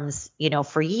platforms,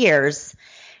 for years.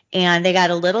 And they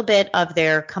got a little bit of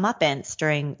their comeuppance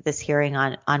during this hearing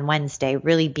on Wednesday,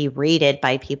 really berated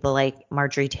by people like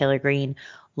Marjorie Taylor Greene,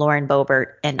 Lauren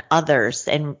Boebert, and others,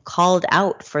 and called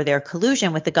out for their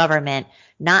collusion with the government,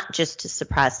 not just to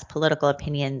suppress political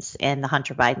opinions in the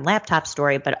Hunter Biden laptop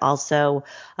story, but also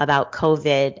about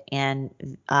COVID and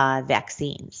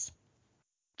vaccines.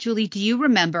 Julie, do you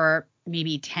remember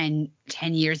maybe 10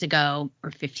 years ago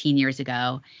or 15 years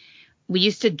ago, we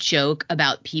used to joke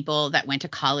about people that went to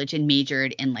college and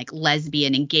majored in like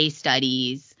lesbian and gay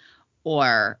studies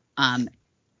or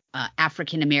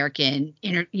African American,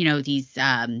 these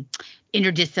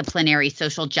interdisciplinary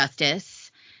social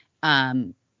justice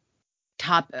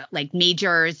top like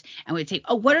majors, and we'd say,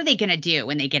 oh, what are they going to do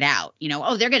when they get out?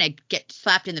 They're going to get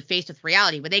slapped in the face with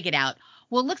reality when they get out.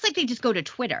 Well, it looks like they just go to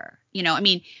Twitter.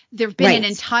 There've been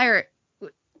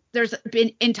there's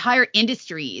been entire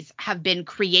industries have been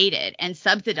created and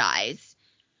subsidized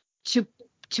to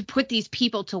put these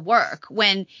people to work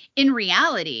when in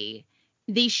reality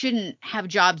they shouldn't have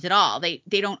jobs at all. They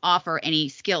don't offer any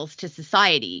skills to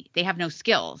society. They have no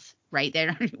skills, right?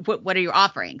 What are you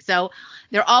offering? So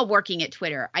they're all working at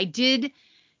Twitter. I did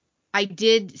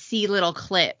see little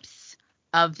clips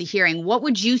of the hearing. What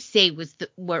would you say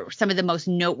were some of the most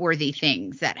noteworthy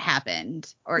things that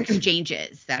happened or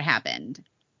exchanges that happened?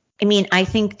 I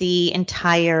think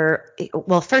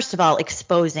first of all,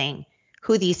 exposing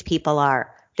who these people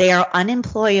are. They are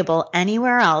unemployable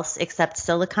anywhere else except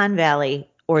Silicon Valley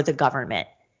or the government.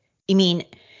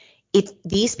 If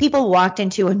these people walked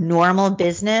into a normal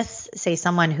business, say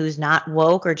someone who's not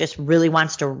woke or just really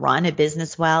wants to run a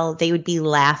business well, they would be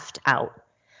laughed out.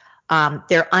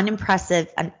 They're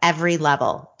unimpressive on every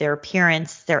level. Their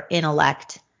appearance, their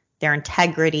intellect, their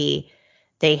integrity.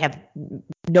 They have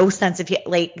no sense of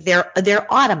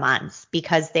they're automatons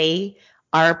because they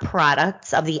are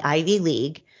products of the Ivy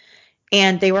League,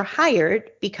 and they were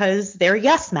hired because they're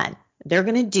yes men. They're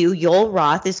going to do, Yoel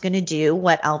Roth is going to do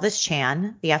what Elvis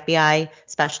Chan, the FBI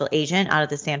special agent out of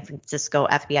the San Francisco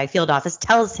FBI field office,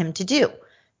 tells him to do.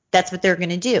 That's what they're going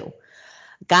to do.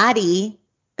 Gotti,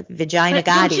 Vagina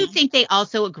Gotti. Don't you think they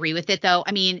also agree with it though?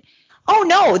 Oh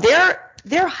no,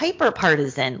 they're hyper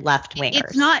partisan left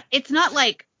wingers. It's not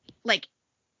like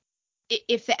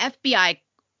if the FBI,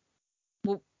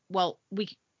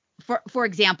 for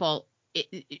example,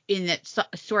 in that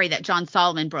story that John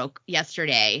Solomon broke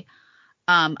yesterday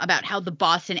about how the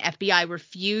Boston FBI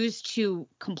refused to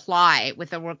comply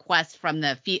with a request from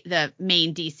the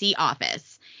main DC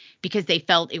office because they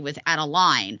felt it was out of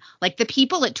line. Like the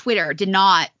people at Twitter did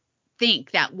not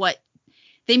think that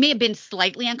they may have been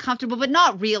slightly uncomfortable, but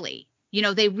not really.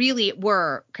 They really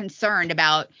were concerned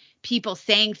about people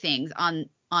saying things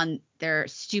on their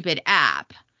stupid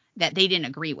app that they didn't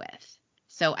agree with.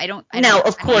 So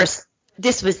of course,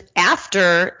 this was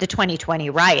after the 2020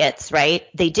 riots, right?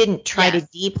 They didn't try to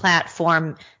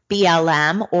deplatform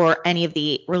BLM or any of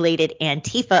the related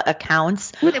Antifa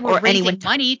accounts. They were raising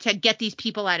money to get these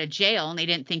people out of jail, and they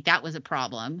didn't think that was a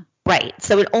problem. Right.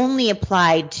 So it only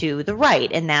applied to the right,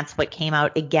 and that's what came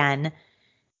out again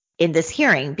in this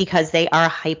hearing because they are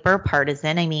hyper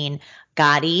partisan.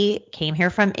 Gotti came here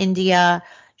from India.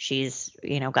 She's,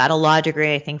 got a law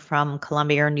degree, I think, from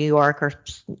Columbia or New York or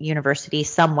university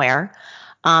somewhere.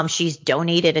 She's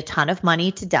donated a ton of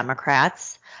money to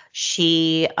Democrats.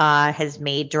 She has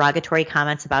made derogatory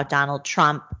comments about Donald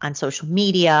Trump on social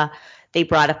media. They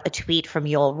brought up a tweet from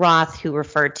Yoel Roth who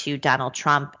referred to Donald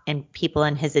Trump and people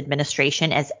in his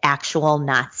administration as actual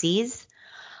Nazis.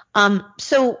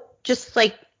 So just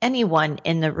like anyone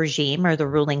in the regime or the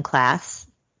ruling class,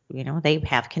 they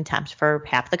have contempt for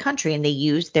half the country and they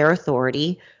use their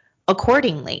authority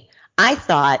accordingly. I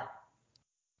thought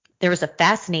there was a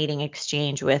fascinating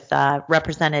exchange with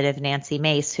Representative Nancy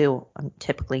Mace, who I'm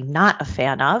typically not a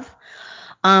fan of.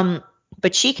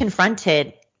 But she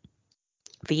confronted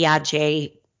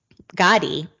Vijay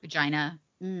Gotti,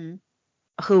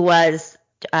 who was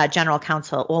general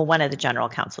counsel, one of the general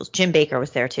counsels. Jim Baker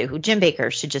was there too, who Jim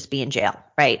Baker should just be in jail,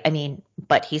 right?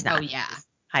 But he's not. Oh, yeah. He's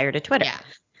hired at Twitter. Yeah.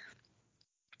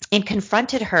 and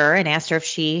confronted her and asked her if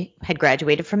she had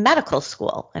graduated from medical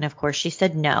school. And of course she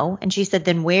said no. And she said,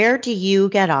 then where do you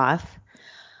get off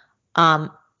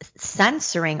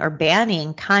censoring or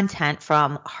banning content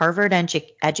from Harvard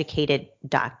educated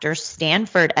doctors,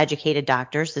 Stanford educated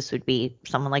doctors? This would be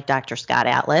someone like Dr. Scott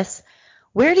Atlas.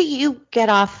 Where do you get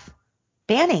off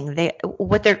banning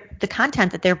the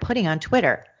content that they're putting on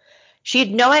Twitter? She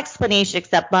had no explanation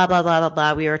except blah, blah, blah, blah,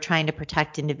 blah. We were trying to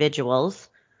protect individuals.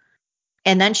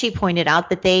 And then she pointed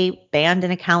out that they banned an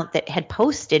account that had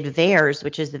posted VAERS,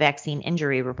 which is the Vaccine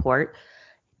Injury Report,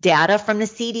 data from the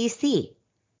CDC.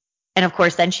 And of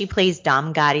course, then she plays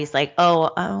dumb. Gotti's like,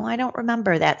 oh, I don't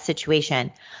remember that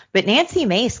situation. But Nancy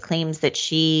Mace claims that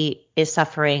she is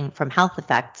suffering from health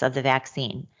effects of the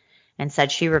vaccine and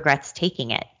said she regrets taking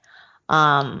it.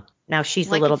 Now she's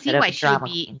a little bit of a drama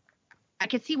queen. I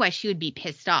could see why she would be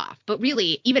pissed off. But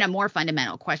really, even a more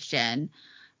fundamental question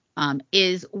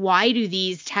is, why do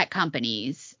these tech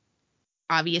companies,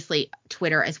 obviously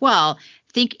Twitter as well,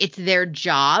 think it's their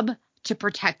job to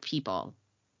protect people?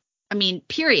 I mean,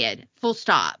 period, full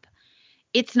stop.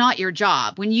 It's not your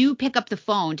job. When you pick up the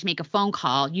phone to make a phone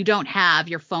call, you don't have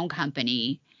your phone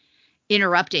company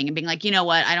interrupting and being like, you know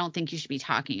what, I don't think you should be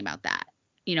talking about that.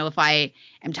 You know, if I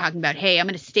am talking about, hey, I'm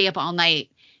going to stay up all night,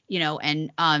 you know,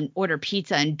 and order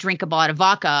pizza and drink a bottle of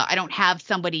vodka, I don't have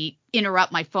somebody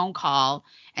interrupt my phone call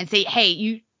and say,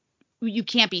 hey, you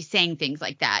can't be saying things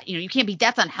like that. You know, you can't be,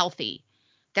 that's unhealthy.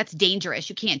 That's dangerous.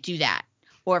 You can't do that.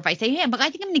 Or if I say, hey, but I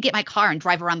think I'm going to get my car and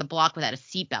drive around the block without a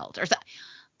seatbelt or something.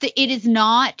 It is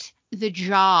not the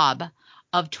job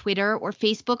of Twitter or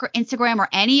Facebook or Instagram or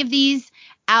any of these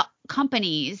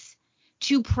companies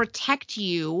to protect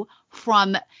you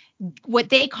from what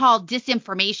they call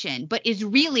disinformation, but is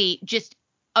really just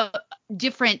a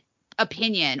different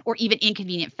opinion or even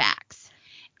inconvenient facts.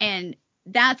 And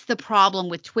that's the problem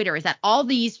with Twitter, is that all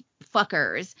these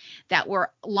fuckers that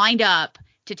were lined up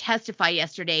to testify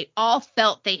yesterday all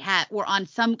felt they were on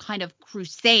some kind of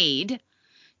crusade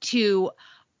to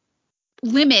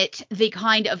limit the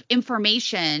kind of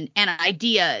information and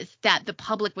ideas that the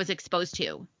public was exposed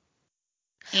to.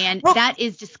 And that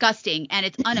is disgusting, and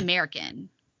it's un-American.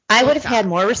 I would have had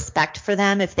more respect for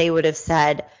them if they would have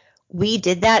said, we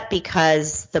did that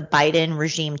because the Biden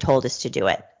regime told us to do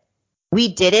it. We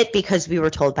did it because we were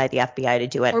told by the FBI to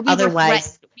do it.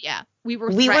 Otherwise, we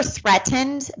were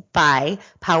threatened by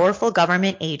powerful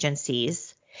government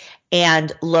agencies,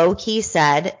 and low-key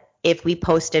said if we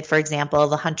posted, for example,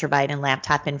 the Hunter Biden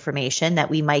laptop information, that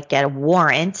we might get a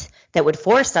warrant that would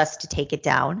force us to take it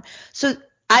down. So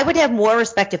I would have more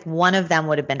respect if one of them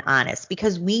would have been honest,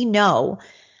 because we know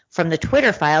from the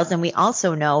Twitter files, and we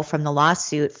also know from the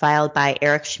lawsuit filed by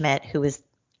Eric Schmidt, who is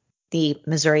the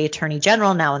Missouri Attorney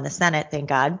General, now in the Senate, thank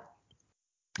God,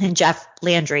 and Jeff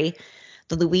Landry,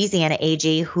 the Louisiana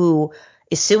AG, who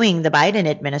is suing the Biden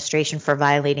administration for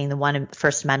violating the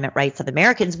First Amendment rights of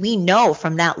Americans. We know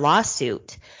from that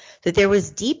lawsuit that there was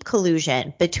deep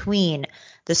collusion between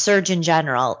the Surgeon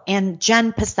General and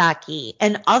Jen Psaki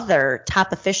and other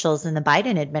top officials in the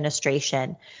Biden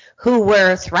administration who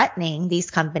were threatening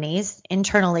these companies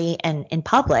internally and in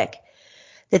public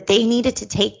that they needed to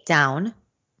take down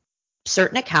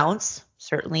certain accounts.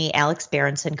 Certainly Alex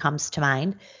Berenson comes to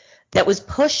mind, that was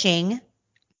pushing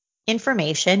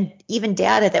information, even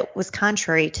data that was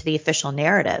contrary to the official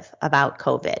narrative about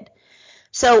COVID.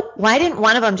 So why didn't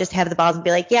one of them just have the balls and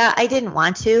be like, yeah, I didn't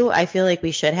want to. I feel like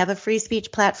we should have a free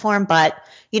speech platform, but,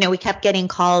 you know, we kept getting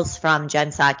calls from Jen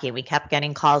Psaki, and we kept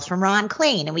getting calls from Ron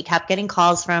Klain, and we kept getting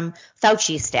calls from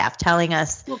Fauci's staff telling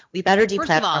us we better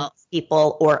deplatform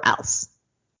people or else.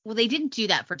 Well, they didn't do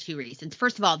that for two reasons.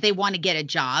 First of all, they want to get a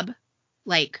job.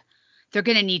 Like, they're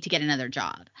going to need to get another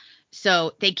job.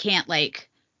 So they can't, like,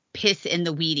 piss in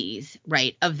the Wheaties,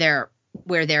 right, of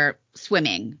where they're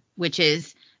swimming, which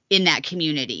is in that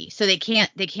community. So they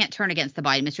can't turn against the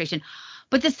Biden administration.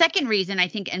 But the second reason, I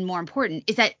think, and more important,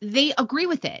 is that they agree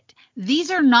with it.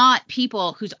 These are not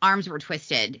people whose arms were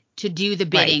twisted to do the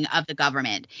bidding of the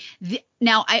government.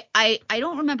 Now, I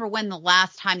don't remember when the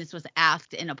last time this was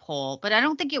asked in a poll, but I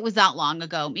don't think it was that long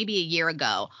ago, maybe a year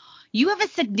ago. You have a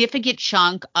significant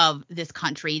chunk of this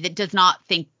country that does not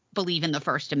believe in the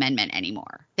First Amendment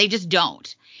anymore. They just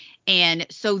don't. And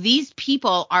so these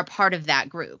people are part of that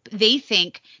group. They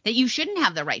think that you shouldn't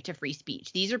have the right to free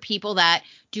speech. These are people that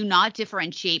do not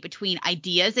differentiate between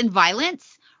ideas and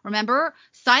violence. Remember,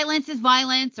 silence is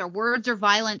violence, or words are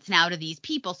violence now to these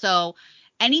people. So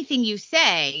anything you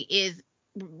say is,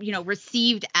 you know,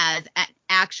 received as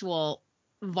actual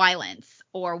violence,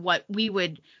 or what we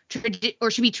would or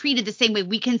should be treated the same way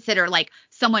we consider like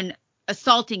someone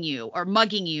assaulting you or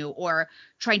mugging you or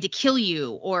trying to kill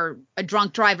you or a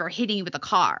drunk driver hitting you with a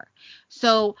car.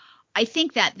 So I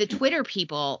think that the Twitter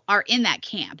people are in that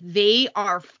camp. They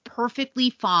are perfectly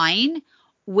fine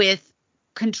with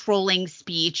controlling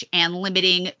speech and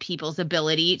limiting people's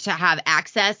ability to have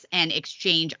access and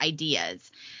exchange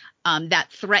ideas that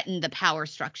threaten the power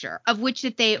structure of which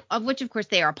of course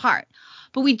they are a part.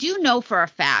 But we do know for a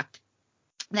fact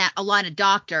that a lot of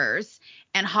doctors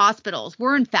and hospitals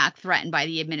were in fact threatened by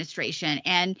the administration.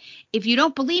 And if you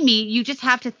don't believe me, you just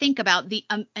have to think about the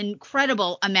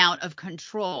incredible amount of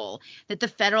control that the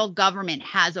federal government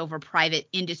has over private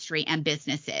industry and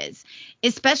businesses,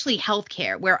 especially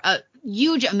healthcare, where a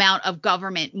huge amount of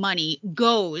government money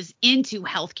goes into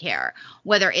healthcare,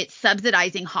 whether it's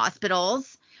subsidizing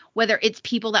hospitals, whether it's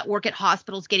people that work at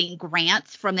hospitals getting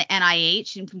grants from the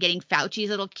NIH and from getting Fauci's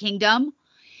little kingdom.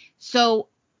 So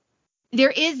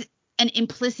there is an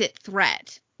implicit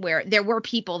threat where there were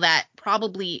people that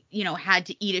probably, had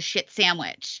to eat a shit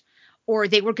sandwich, or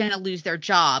they were going to lose their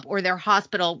job, or their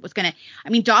hospital was going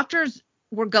to, doctors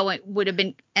would have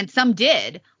been, and some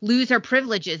did lose their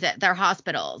privileges at their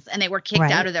hospitals and they were kicked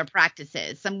out of their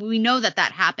practices. We know that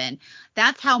happened.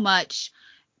 That's how much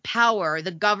power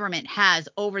the government has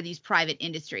over these private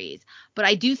industries. But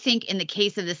I do think in the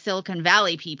case of the Silicon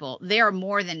Valley people, they are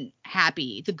more than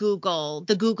happy. The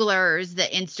Googlers, the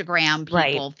Instagram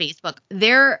people, Facebook,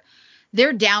 they're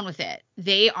down with it.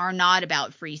 They are not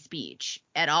about free speech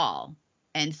at all.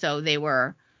 And so they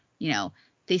were,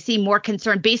 they seem more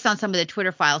concerned based on some of the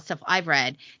Twitter file stuff I've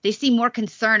read. They seem more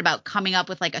concerned about coming up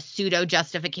with like a pseudo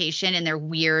justification in their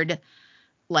weird,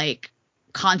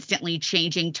 constantly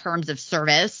changing terms of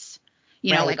service,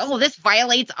 this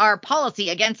violates our policy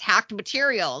against hacked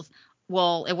materials.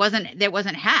 Well, it wasn't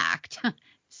hacked.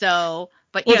 So,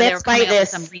 but they were coming up with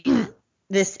some reason.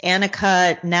 This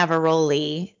Annika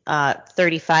Navaroli,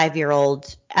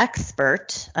 35-year-old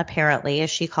expert, apparently, as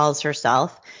she calls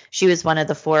herself, she was one of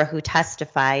the 4 who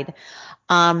testified.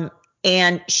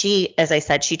 And she, as I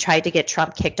said, she tried to get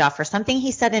Trump kicked off for something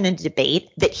he said in a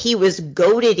debate that he was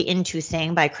goaded into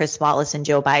saying by Chris Wallace and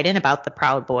Joe Biden about the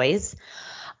Proud Boys.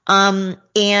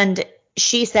 And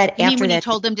she said after that, he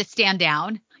told them to stand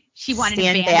down. She wanted to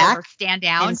ban back or stand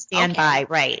down and stand by.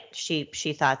 Right. She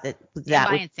thought that would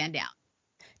stand down.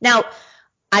 Now,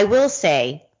 I will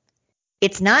say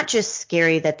it's not just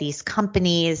scary that these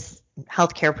companies,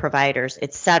 healthcare providers,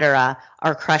 et cetera,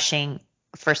 are crushing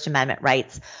First Amendment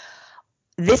rights.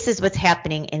 This is what's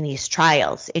happening in these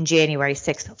trials in January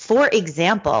 6th. For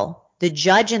example, the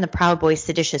judge in the Proud Boys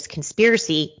seditious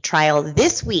conspiracy trial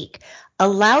this week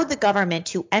allowed the government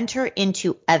to enter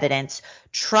into evidence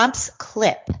Trump's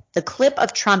clip, the clip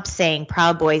of Trump saying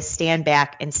Proud Boys stand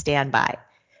back and stand by.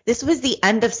 This was the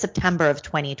end of September of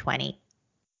 2020.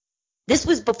 This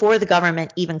was before the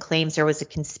government even claims there was a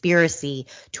conspiracy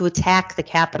to attack the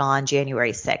Capitol on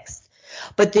January 6th.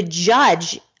 But the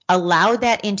judge allowed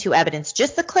that into evidence,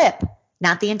 just the clip,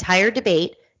 not the entire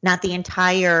debate, not the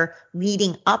entire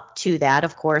leading up to that,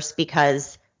 of course,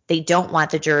 because they don't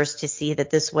want the jurors to see that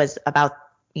this was about,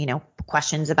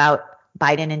 questions about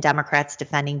Biden and Democrats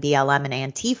defending BLM and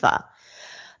Antifa.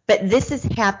 But this is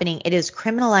happening. It is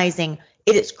criminalizing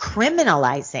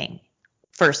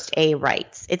First A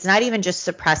rights. It's not even just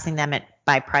suppressing them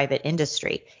by private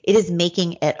industry. It is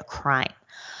making it a crime.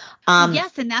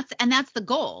 Yes, and that's the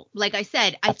goal. Like I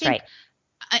said, I think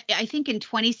in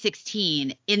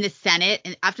 2016 in the Senate,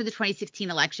 and after the 2016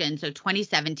 election, so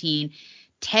 2017,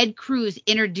 Ted Cruz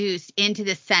introduced into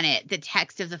the Senate the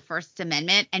text of the First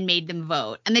Amendment and made them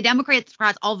vote. And the Democrats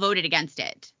all voted against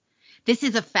it. This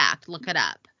is a fact. Look it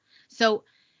up. So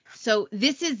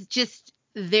this is just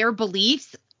their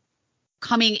beliefs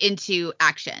coming into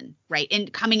action, right?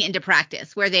 And coming into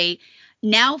practice, where they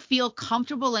now feel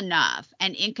comfortable enough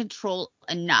and in control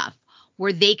enough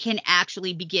where they can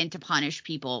actually begin to punish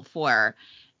people for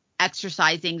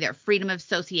exercising their freedom of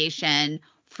association,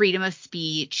 freedom of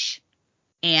speech,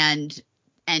 and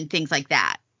things like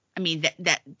that. I mean,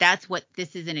 that's what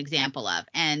this is an example of.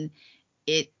 And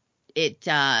it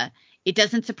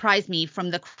doesn't surprise me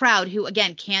from the crowd who,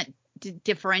 again, can't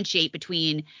differentiate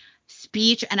between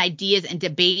speech and ideas and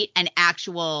debate and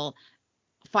actual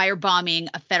firebombing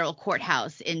a federal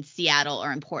courthouse in Seattle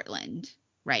or in Portland,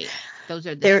 right? Those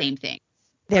are the same thing.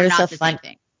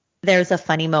 There's a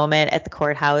funny moment at the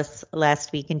courthouse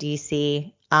last week in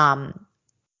DC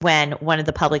when one of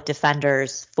the public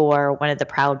defenders for one of the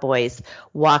Proud Boys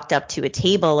walked up to a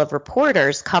table of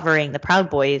reporters covering the Proud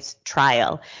Boys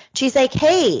trial. She's like,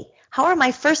 "Hey, how are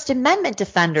my First Amendment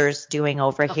defenders doing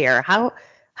over here? How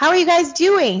are you guys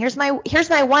doing? Here's my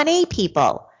 1A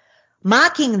people."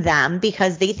 mocking them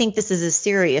because they think this is a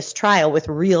serious trial with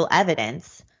real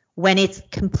evidence when it's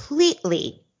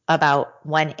completely about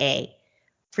 1A,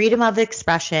 freedom of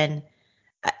expression.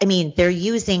 I mean, they're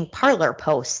using Parler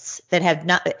posts that have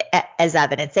not as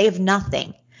evidence. They have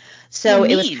nothing. So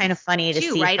it was kind of funny to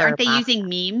see right? her Aren't they using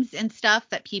memes and stuff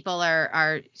that people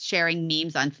are sharing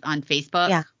memes on Facebook?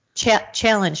 Yeah.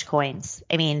 Challenge coins.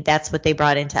 I mean, that's what they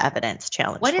brought into evidence.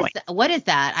 Challenge coins. What is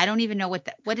that? I don't even know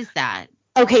what is that?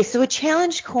 Okay, so a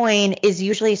challenge coin is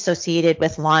usually associated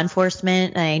with law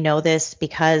enforcement. And I know this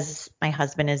because my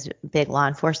husband is a big law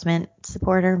enforcement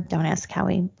supporter. Don't ask how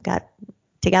we got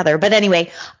together. But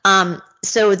anyway,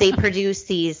 so they produce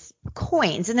these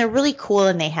coins and they're really cool,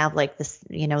 and they have like this,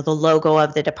 the logo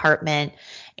of the department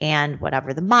and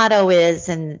whatever the motto is,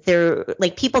 and they're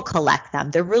like, people collect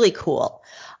them. They're really cool.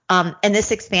 And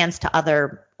this expands to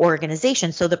other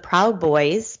organizations. So the Proud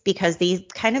Boys, because they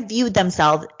kind of viewed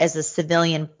themselves as a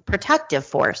civilian protective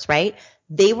force, right?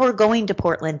 They were going to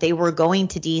Portland. They were going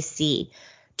to DC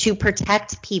to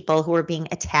protect people who were being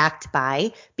attacked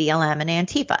by BLM and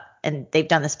Antifa. And they've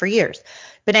done this for years.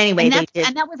 But anyway,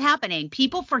 and that was happening.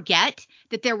 People forget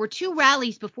that there were 2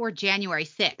 rallies before January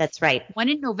 6th. That's right. One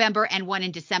in November and one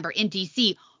in December in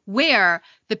DC, where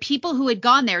the people who had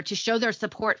gone there to show their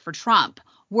support for Trump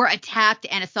were attacked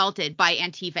and assaulted by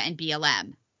Antifa and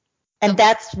BLM. And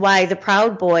that's why the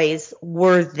Proud Boys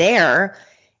were there.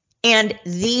 And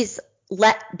these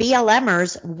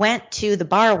BLMers went to the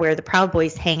bar where the Proud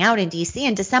Boys hang out in DC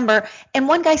in December, and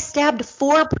one guy stabbed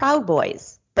 4 Proud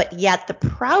Boys. But yet the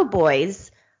Proud Boys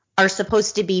are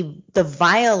supposed to be the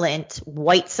violent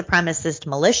white supremacist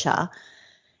militia,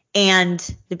 and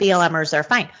the BLMers are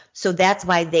fine. So that's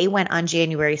why they went on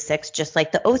January 6th, just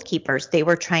like the Oath Keepers. They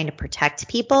were trying to protect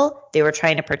people. They were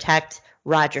trying to protect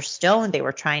Roger Stone. They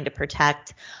were trying to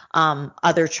protect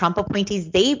other Trump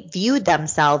appointees. They viewed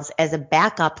themselves as a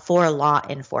backup for law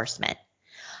enforcement.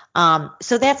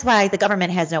 So that's why the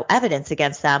government has no evidence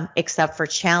against them except for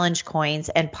challenge coins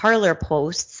and Parler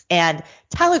posts and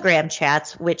Telegram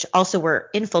chats, which also were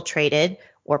infiltrated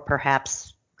or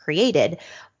perhaps created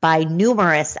by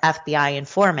numerous FBI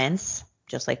informants,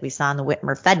 just like we saw in the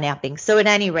Whitmer Fednapping. So at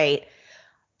any rate,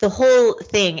 the whole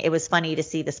thing, it was funny to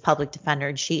see this public defender,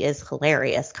 and she is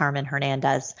hilarious, Carmen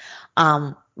Hernandez,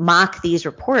 mock these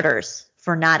reporters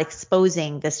for not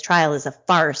exposing this trial as a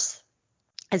farce,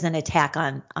 as an attack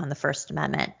on the First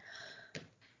Amendment.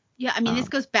 Yeah, I mean, this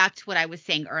goes back to what I was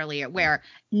saying earlier, where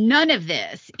none of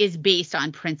this is based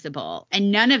on principle,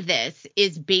 and none of this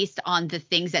is based on the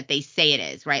things that they say it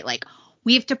is, right? Like,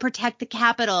 we have to protect the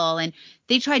Capitol, and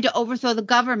they tried to overthrow the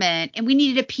government, and we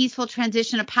needed a peaceful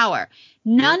transition of power.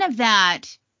 None of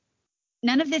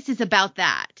this is about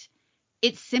that.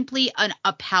 It's simply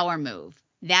a power move.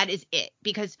 That is it.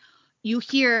 Because you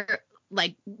hear,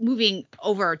 like, moving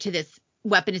over to this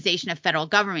weaponization of federal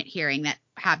government hearing that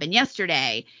happened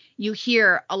yesterday, you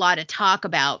hear a lot of talk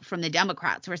about from the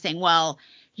Democrats who are saying, well,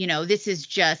 this is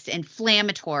just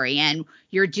inflammatory, and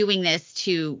you're doing this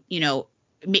to, you're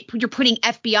putting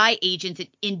FBI agents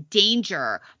in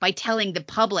danger by telling the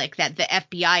public that the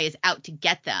FBI is out to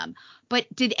get them. But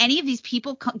did any of these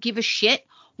people give a shit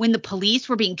when the police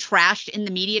were being trashed in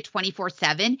the media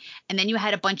 24/7, and then you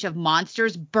had a bunch of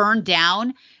monsters burn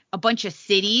down a bunch of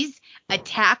cities,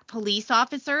 attack police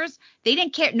officers? They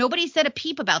didn't care. Nobody said a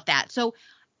peep about that. So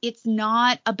it's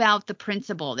not about the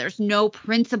principle. There's no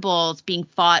principles being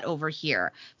fought over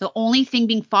here. The only thing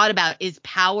being fought about is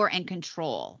power and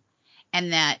control.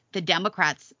 And that the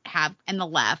Democrats have, and the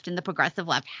left and the progressive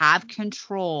left have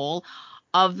control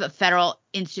of the federal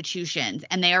institutions,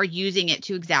 and they are using it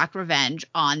to exact revenge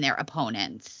on their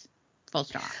opponents. Full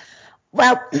stop.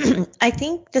 Well, I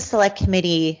think the Select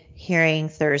Committee hearing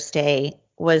Thursday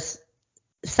was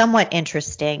somewhat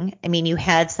interesting. I mean, you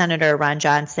had Senator Ron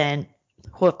Johnson,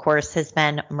 who, of course, has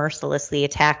been mercilessly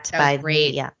attacked by the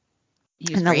media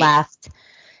and the left.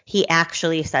 He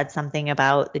actually said something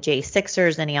about the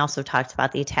J6ers, and he also talked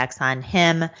about the attacks on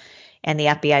him and the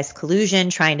FBI's collusion,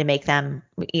 trying to make them,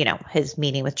 his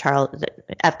meeting with the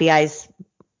FBI's.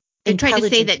 They tried to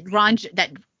say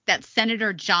that that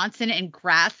Senator Johnson and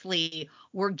Grassley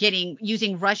were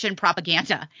using Russian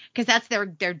propaganda, because that's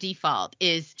their default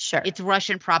is It's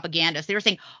Russian propaganda. So they were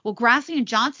saying, well, Grassley and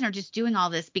Johnson are just doing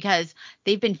all this because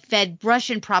they've been fed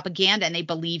Russian propaganda and they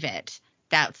believe it.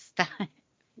 That's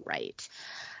right.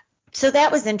 So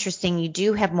that was interesting. You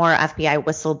do have more FBI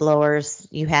whistleblowers.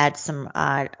 You had some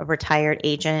retired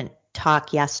agent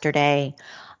talk yesterday.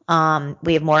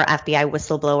 We have more FBI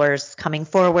whistleblowers coming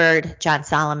forward. John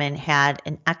Solomon had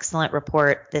an excellent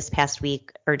report this past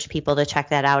week. Urge people to check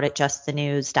that out at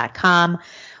justthenews.com,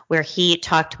 where he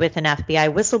talked with an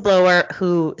FBI whistleblower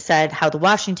who said how the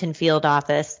Washington field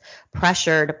office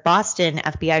pressured Boston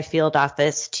FBI field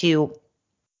office to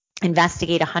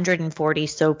investigate 140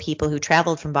 so people who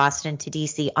traveled from Boston to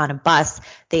DC on a bus.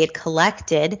 They had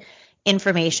collected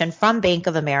information from Bank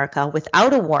of America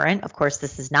without a warrant. Of course,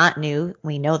 this is not new.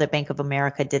 We know that Bank of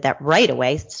America did that right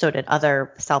away. So did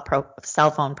other cell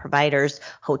phone providers,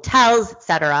 hotels,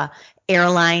 etc.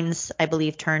 Airlines, I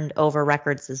believe, turned over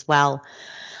records as well.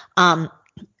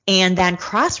 And then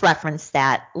cross-reference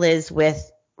that, Liz,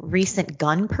 with recent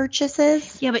gun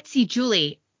purchases. Yeah, but see,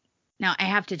 Julie, now I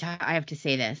have to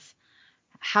say this.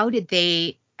 How would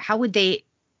they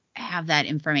have that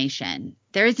information?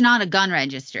 There is not a gun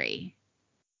registry.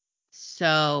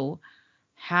 So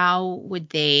how would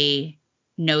they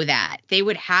know that? They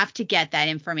would have to get that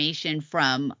information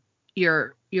from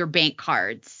your bank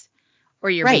cards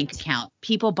or your bank account.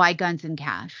 People buy guns in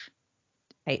cash.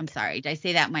 Right. I'm sorry. Did I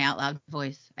say that in my out loud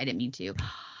voice? I didn't mean to.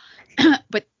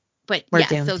 but We're yeah,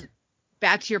 doomed. So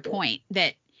back to your point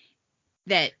that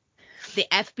the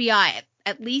FBI,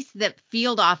 at least the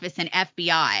field office and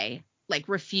FBI, like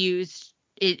refused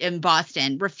in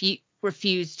Boston,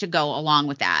 refused to go along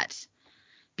with that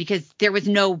because there was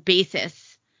no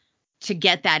basis to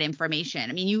get that information.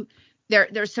 I mean,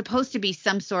 there's supposed to be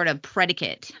some sort of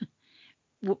predicate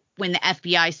when the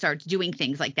FBI starts doing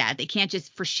things like that. They can't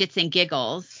just for shits and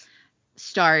giggles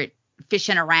start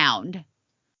fishing around.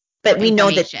 But we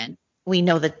know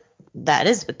that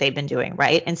is what they've been doing,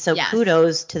 right? And so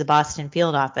kudos to the Boston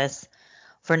field office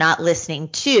for not listening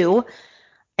to,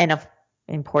 and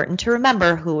important to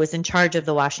remember who was in charge of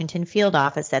the Washington field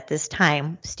office at this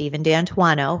time, Stephen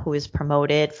D'Antuono, who was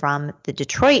promoted from the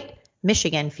Detroit,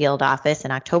 Michigan field office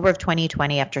in October of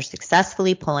 2020 after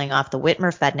successfully pulling off the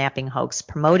Whitmer Fednapping hoax,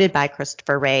 promoted by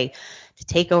Christopher Wray to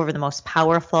take over the most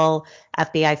powerful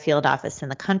FBI field office in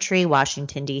the country,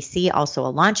 Washington, D.C., also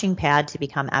a launching pad to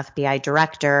become FBI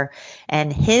director.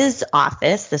 And his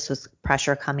office, this was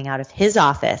pressure coming out of his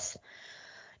office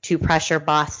to pressure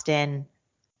Boston.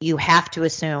 You have to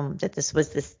assume that this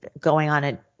was going on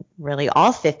at really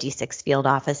all 56 field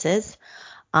offices,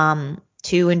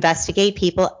 to investigate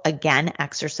people, again,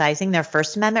 exercising their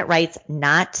First Amendment rights.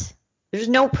 There's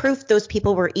no proof those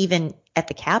people were even at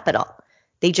the Capitol.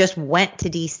 They just went to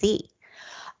D.C.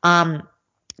 But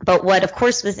what, of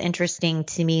course, was interesting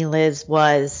to me, Liz,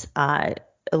 was the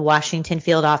Washington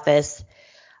field office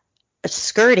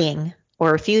skirting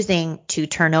or refusing to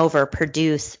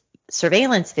produce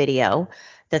surveillance video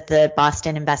that the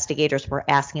Boston investigators were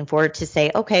asking for, to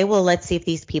say, okay, well, let's see if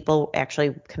these people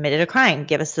actually committed a crime.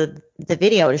 Give us the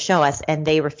video to show us. And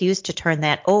they refused to turn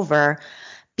that over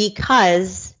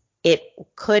because it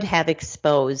could have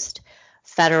exposed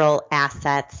federal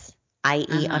assets,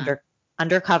 i.e.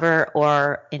 undercover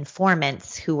or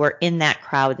informants who were in that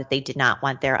crowd that they did not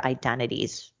want their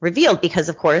identities revealed. Because,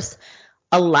 of course,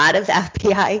 a lot of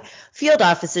FBI field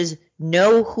offices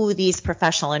know who these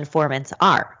professional informants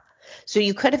are. So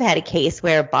you could have had a case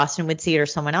where Boston would see it or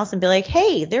someone else and be like,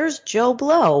 hey, there's Joe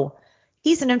Blow.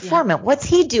 He's an informant. Yeah. What's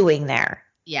he doing there?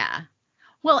 Yeah.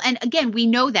 Well, and again, we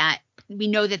know that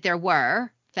there were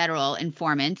federal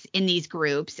informants in these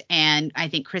groups. And I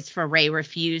think Christopher Wray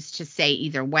refused to say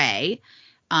either way.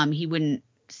 He wouldn't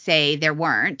say there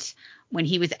weren't when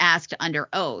he was asked under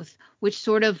oath, which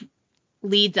sort of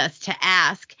leads us to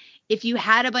ask, if you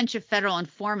had a bunch of federal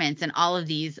informants in all of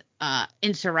these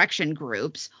insurrection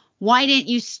groups, why didn't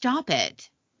you stop it?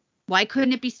 Why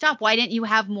couldn't it be stopped? Why didn't you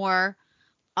have more,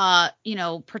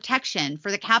 protection for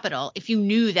the Capitol if you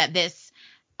knew that this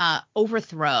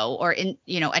overthrow or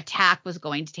attack was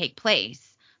going to take place?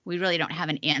 We really don't have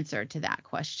an answer to that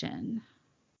question.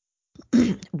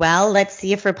 Well, let's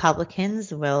see if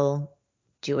Republicans will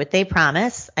do what they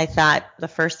promise. I thought the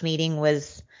first hearing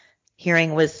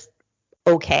was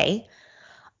okay.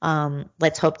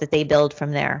 Let's hope that they build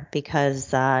from there, because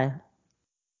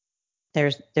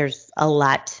there's a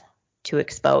lot to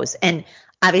expose. And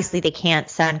obviously they can't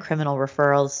send criminal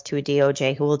referrals to a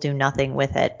DOJ who will do nothing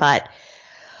with it. But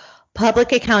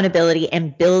public accountability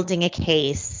and building a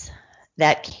case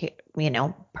that,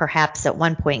 perhaps at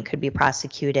one point could be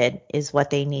prosecuted is what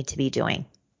they need to be doing.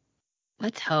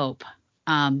 Let's hope.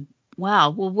 Wow.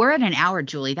 Well, we're at an hour,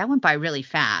 Julie. That went by really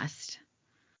fast.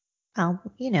 Well,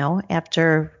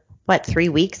 after 3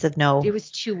 weeks of no. It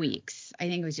was 2 weeks. I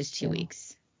think it was just 2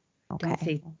 weeks.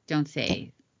 Okay. Don't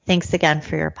say. Thanks again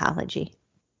for your apology.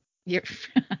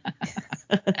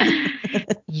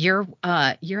 You're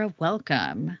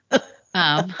welcome.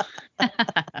 Well,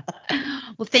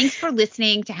 thanks for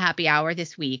listening to Happy Hour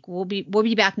this week. We'll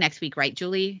be back next week, right,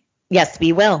 Julie? Yes,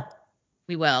 we will.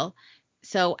 We will.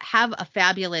 So have a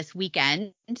fabulous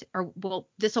weekend, or well,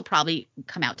 this will probably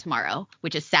come out tomorrow,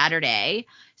 which is Saturday.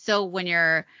 So when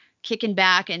you're kicking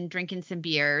back and drinking some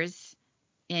beers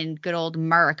in good old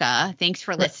America, thanks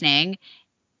for listening.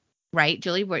 Right,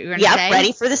 Julie, what you were going to say? Yep,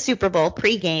 ready for the Super Bowl,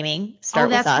 pre-gaming. Start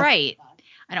with us. Oh, that's right.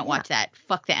 I don't watch that.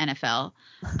 Fuck the NFL.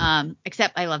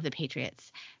 Except I love the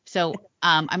Patriots. So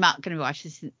I'm not going to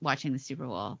be watching the Super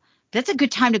Bowl. That's a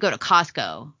good time to go to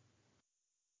Costco.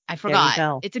 I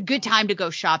forgot. It's a good time to go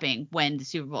shopping when the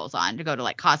Super Bowl's on, to go to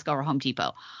like Costco or Home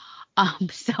Depot.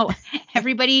 So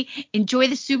everybody enjoy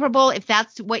the Super Bowl if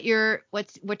that's what you're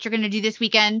going to do this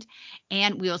weekend,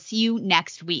 and we will see you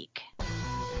next week.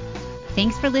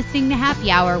 Thanks for listening to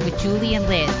Happy Hour with Julie and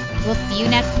Liz. We'll see you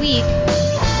next week.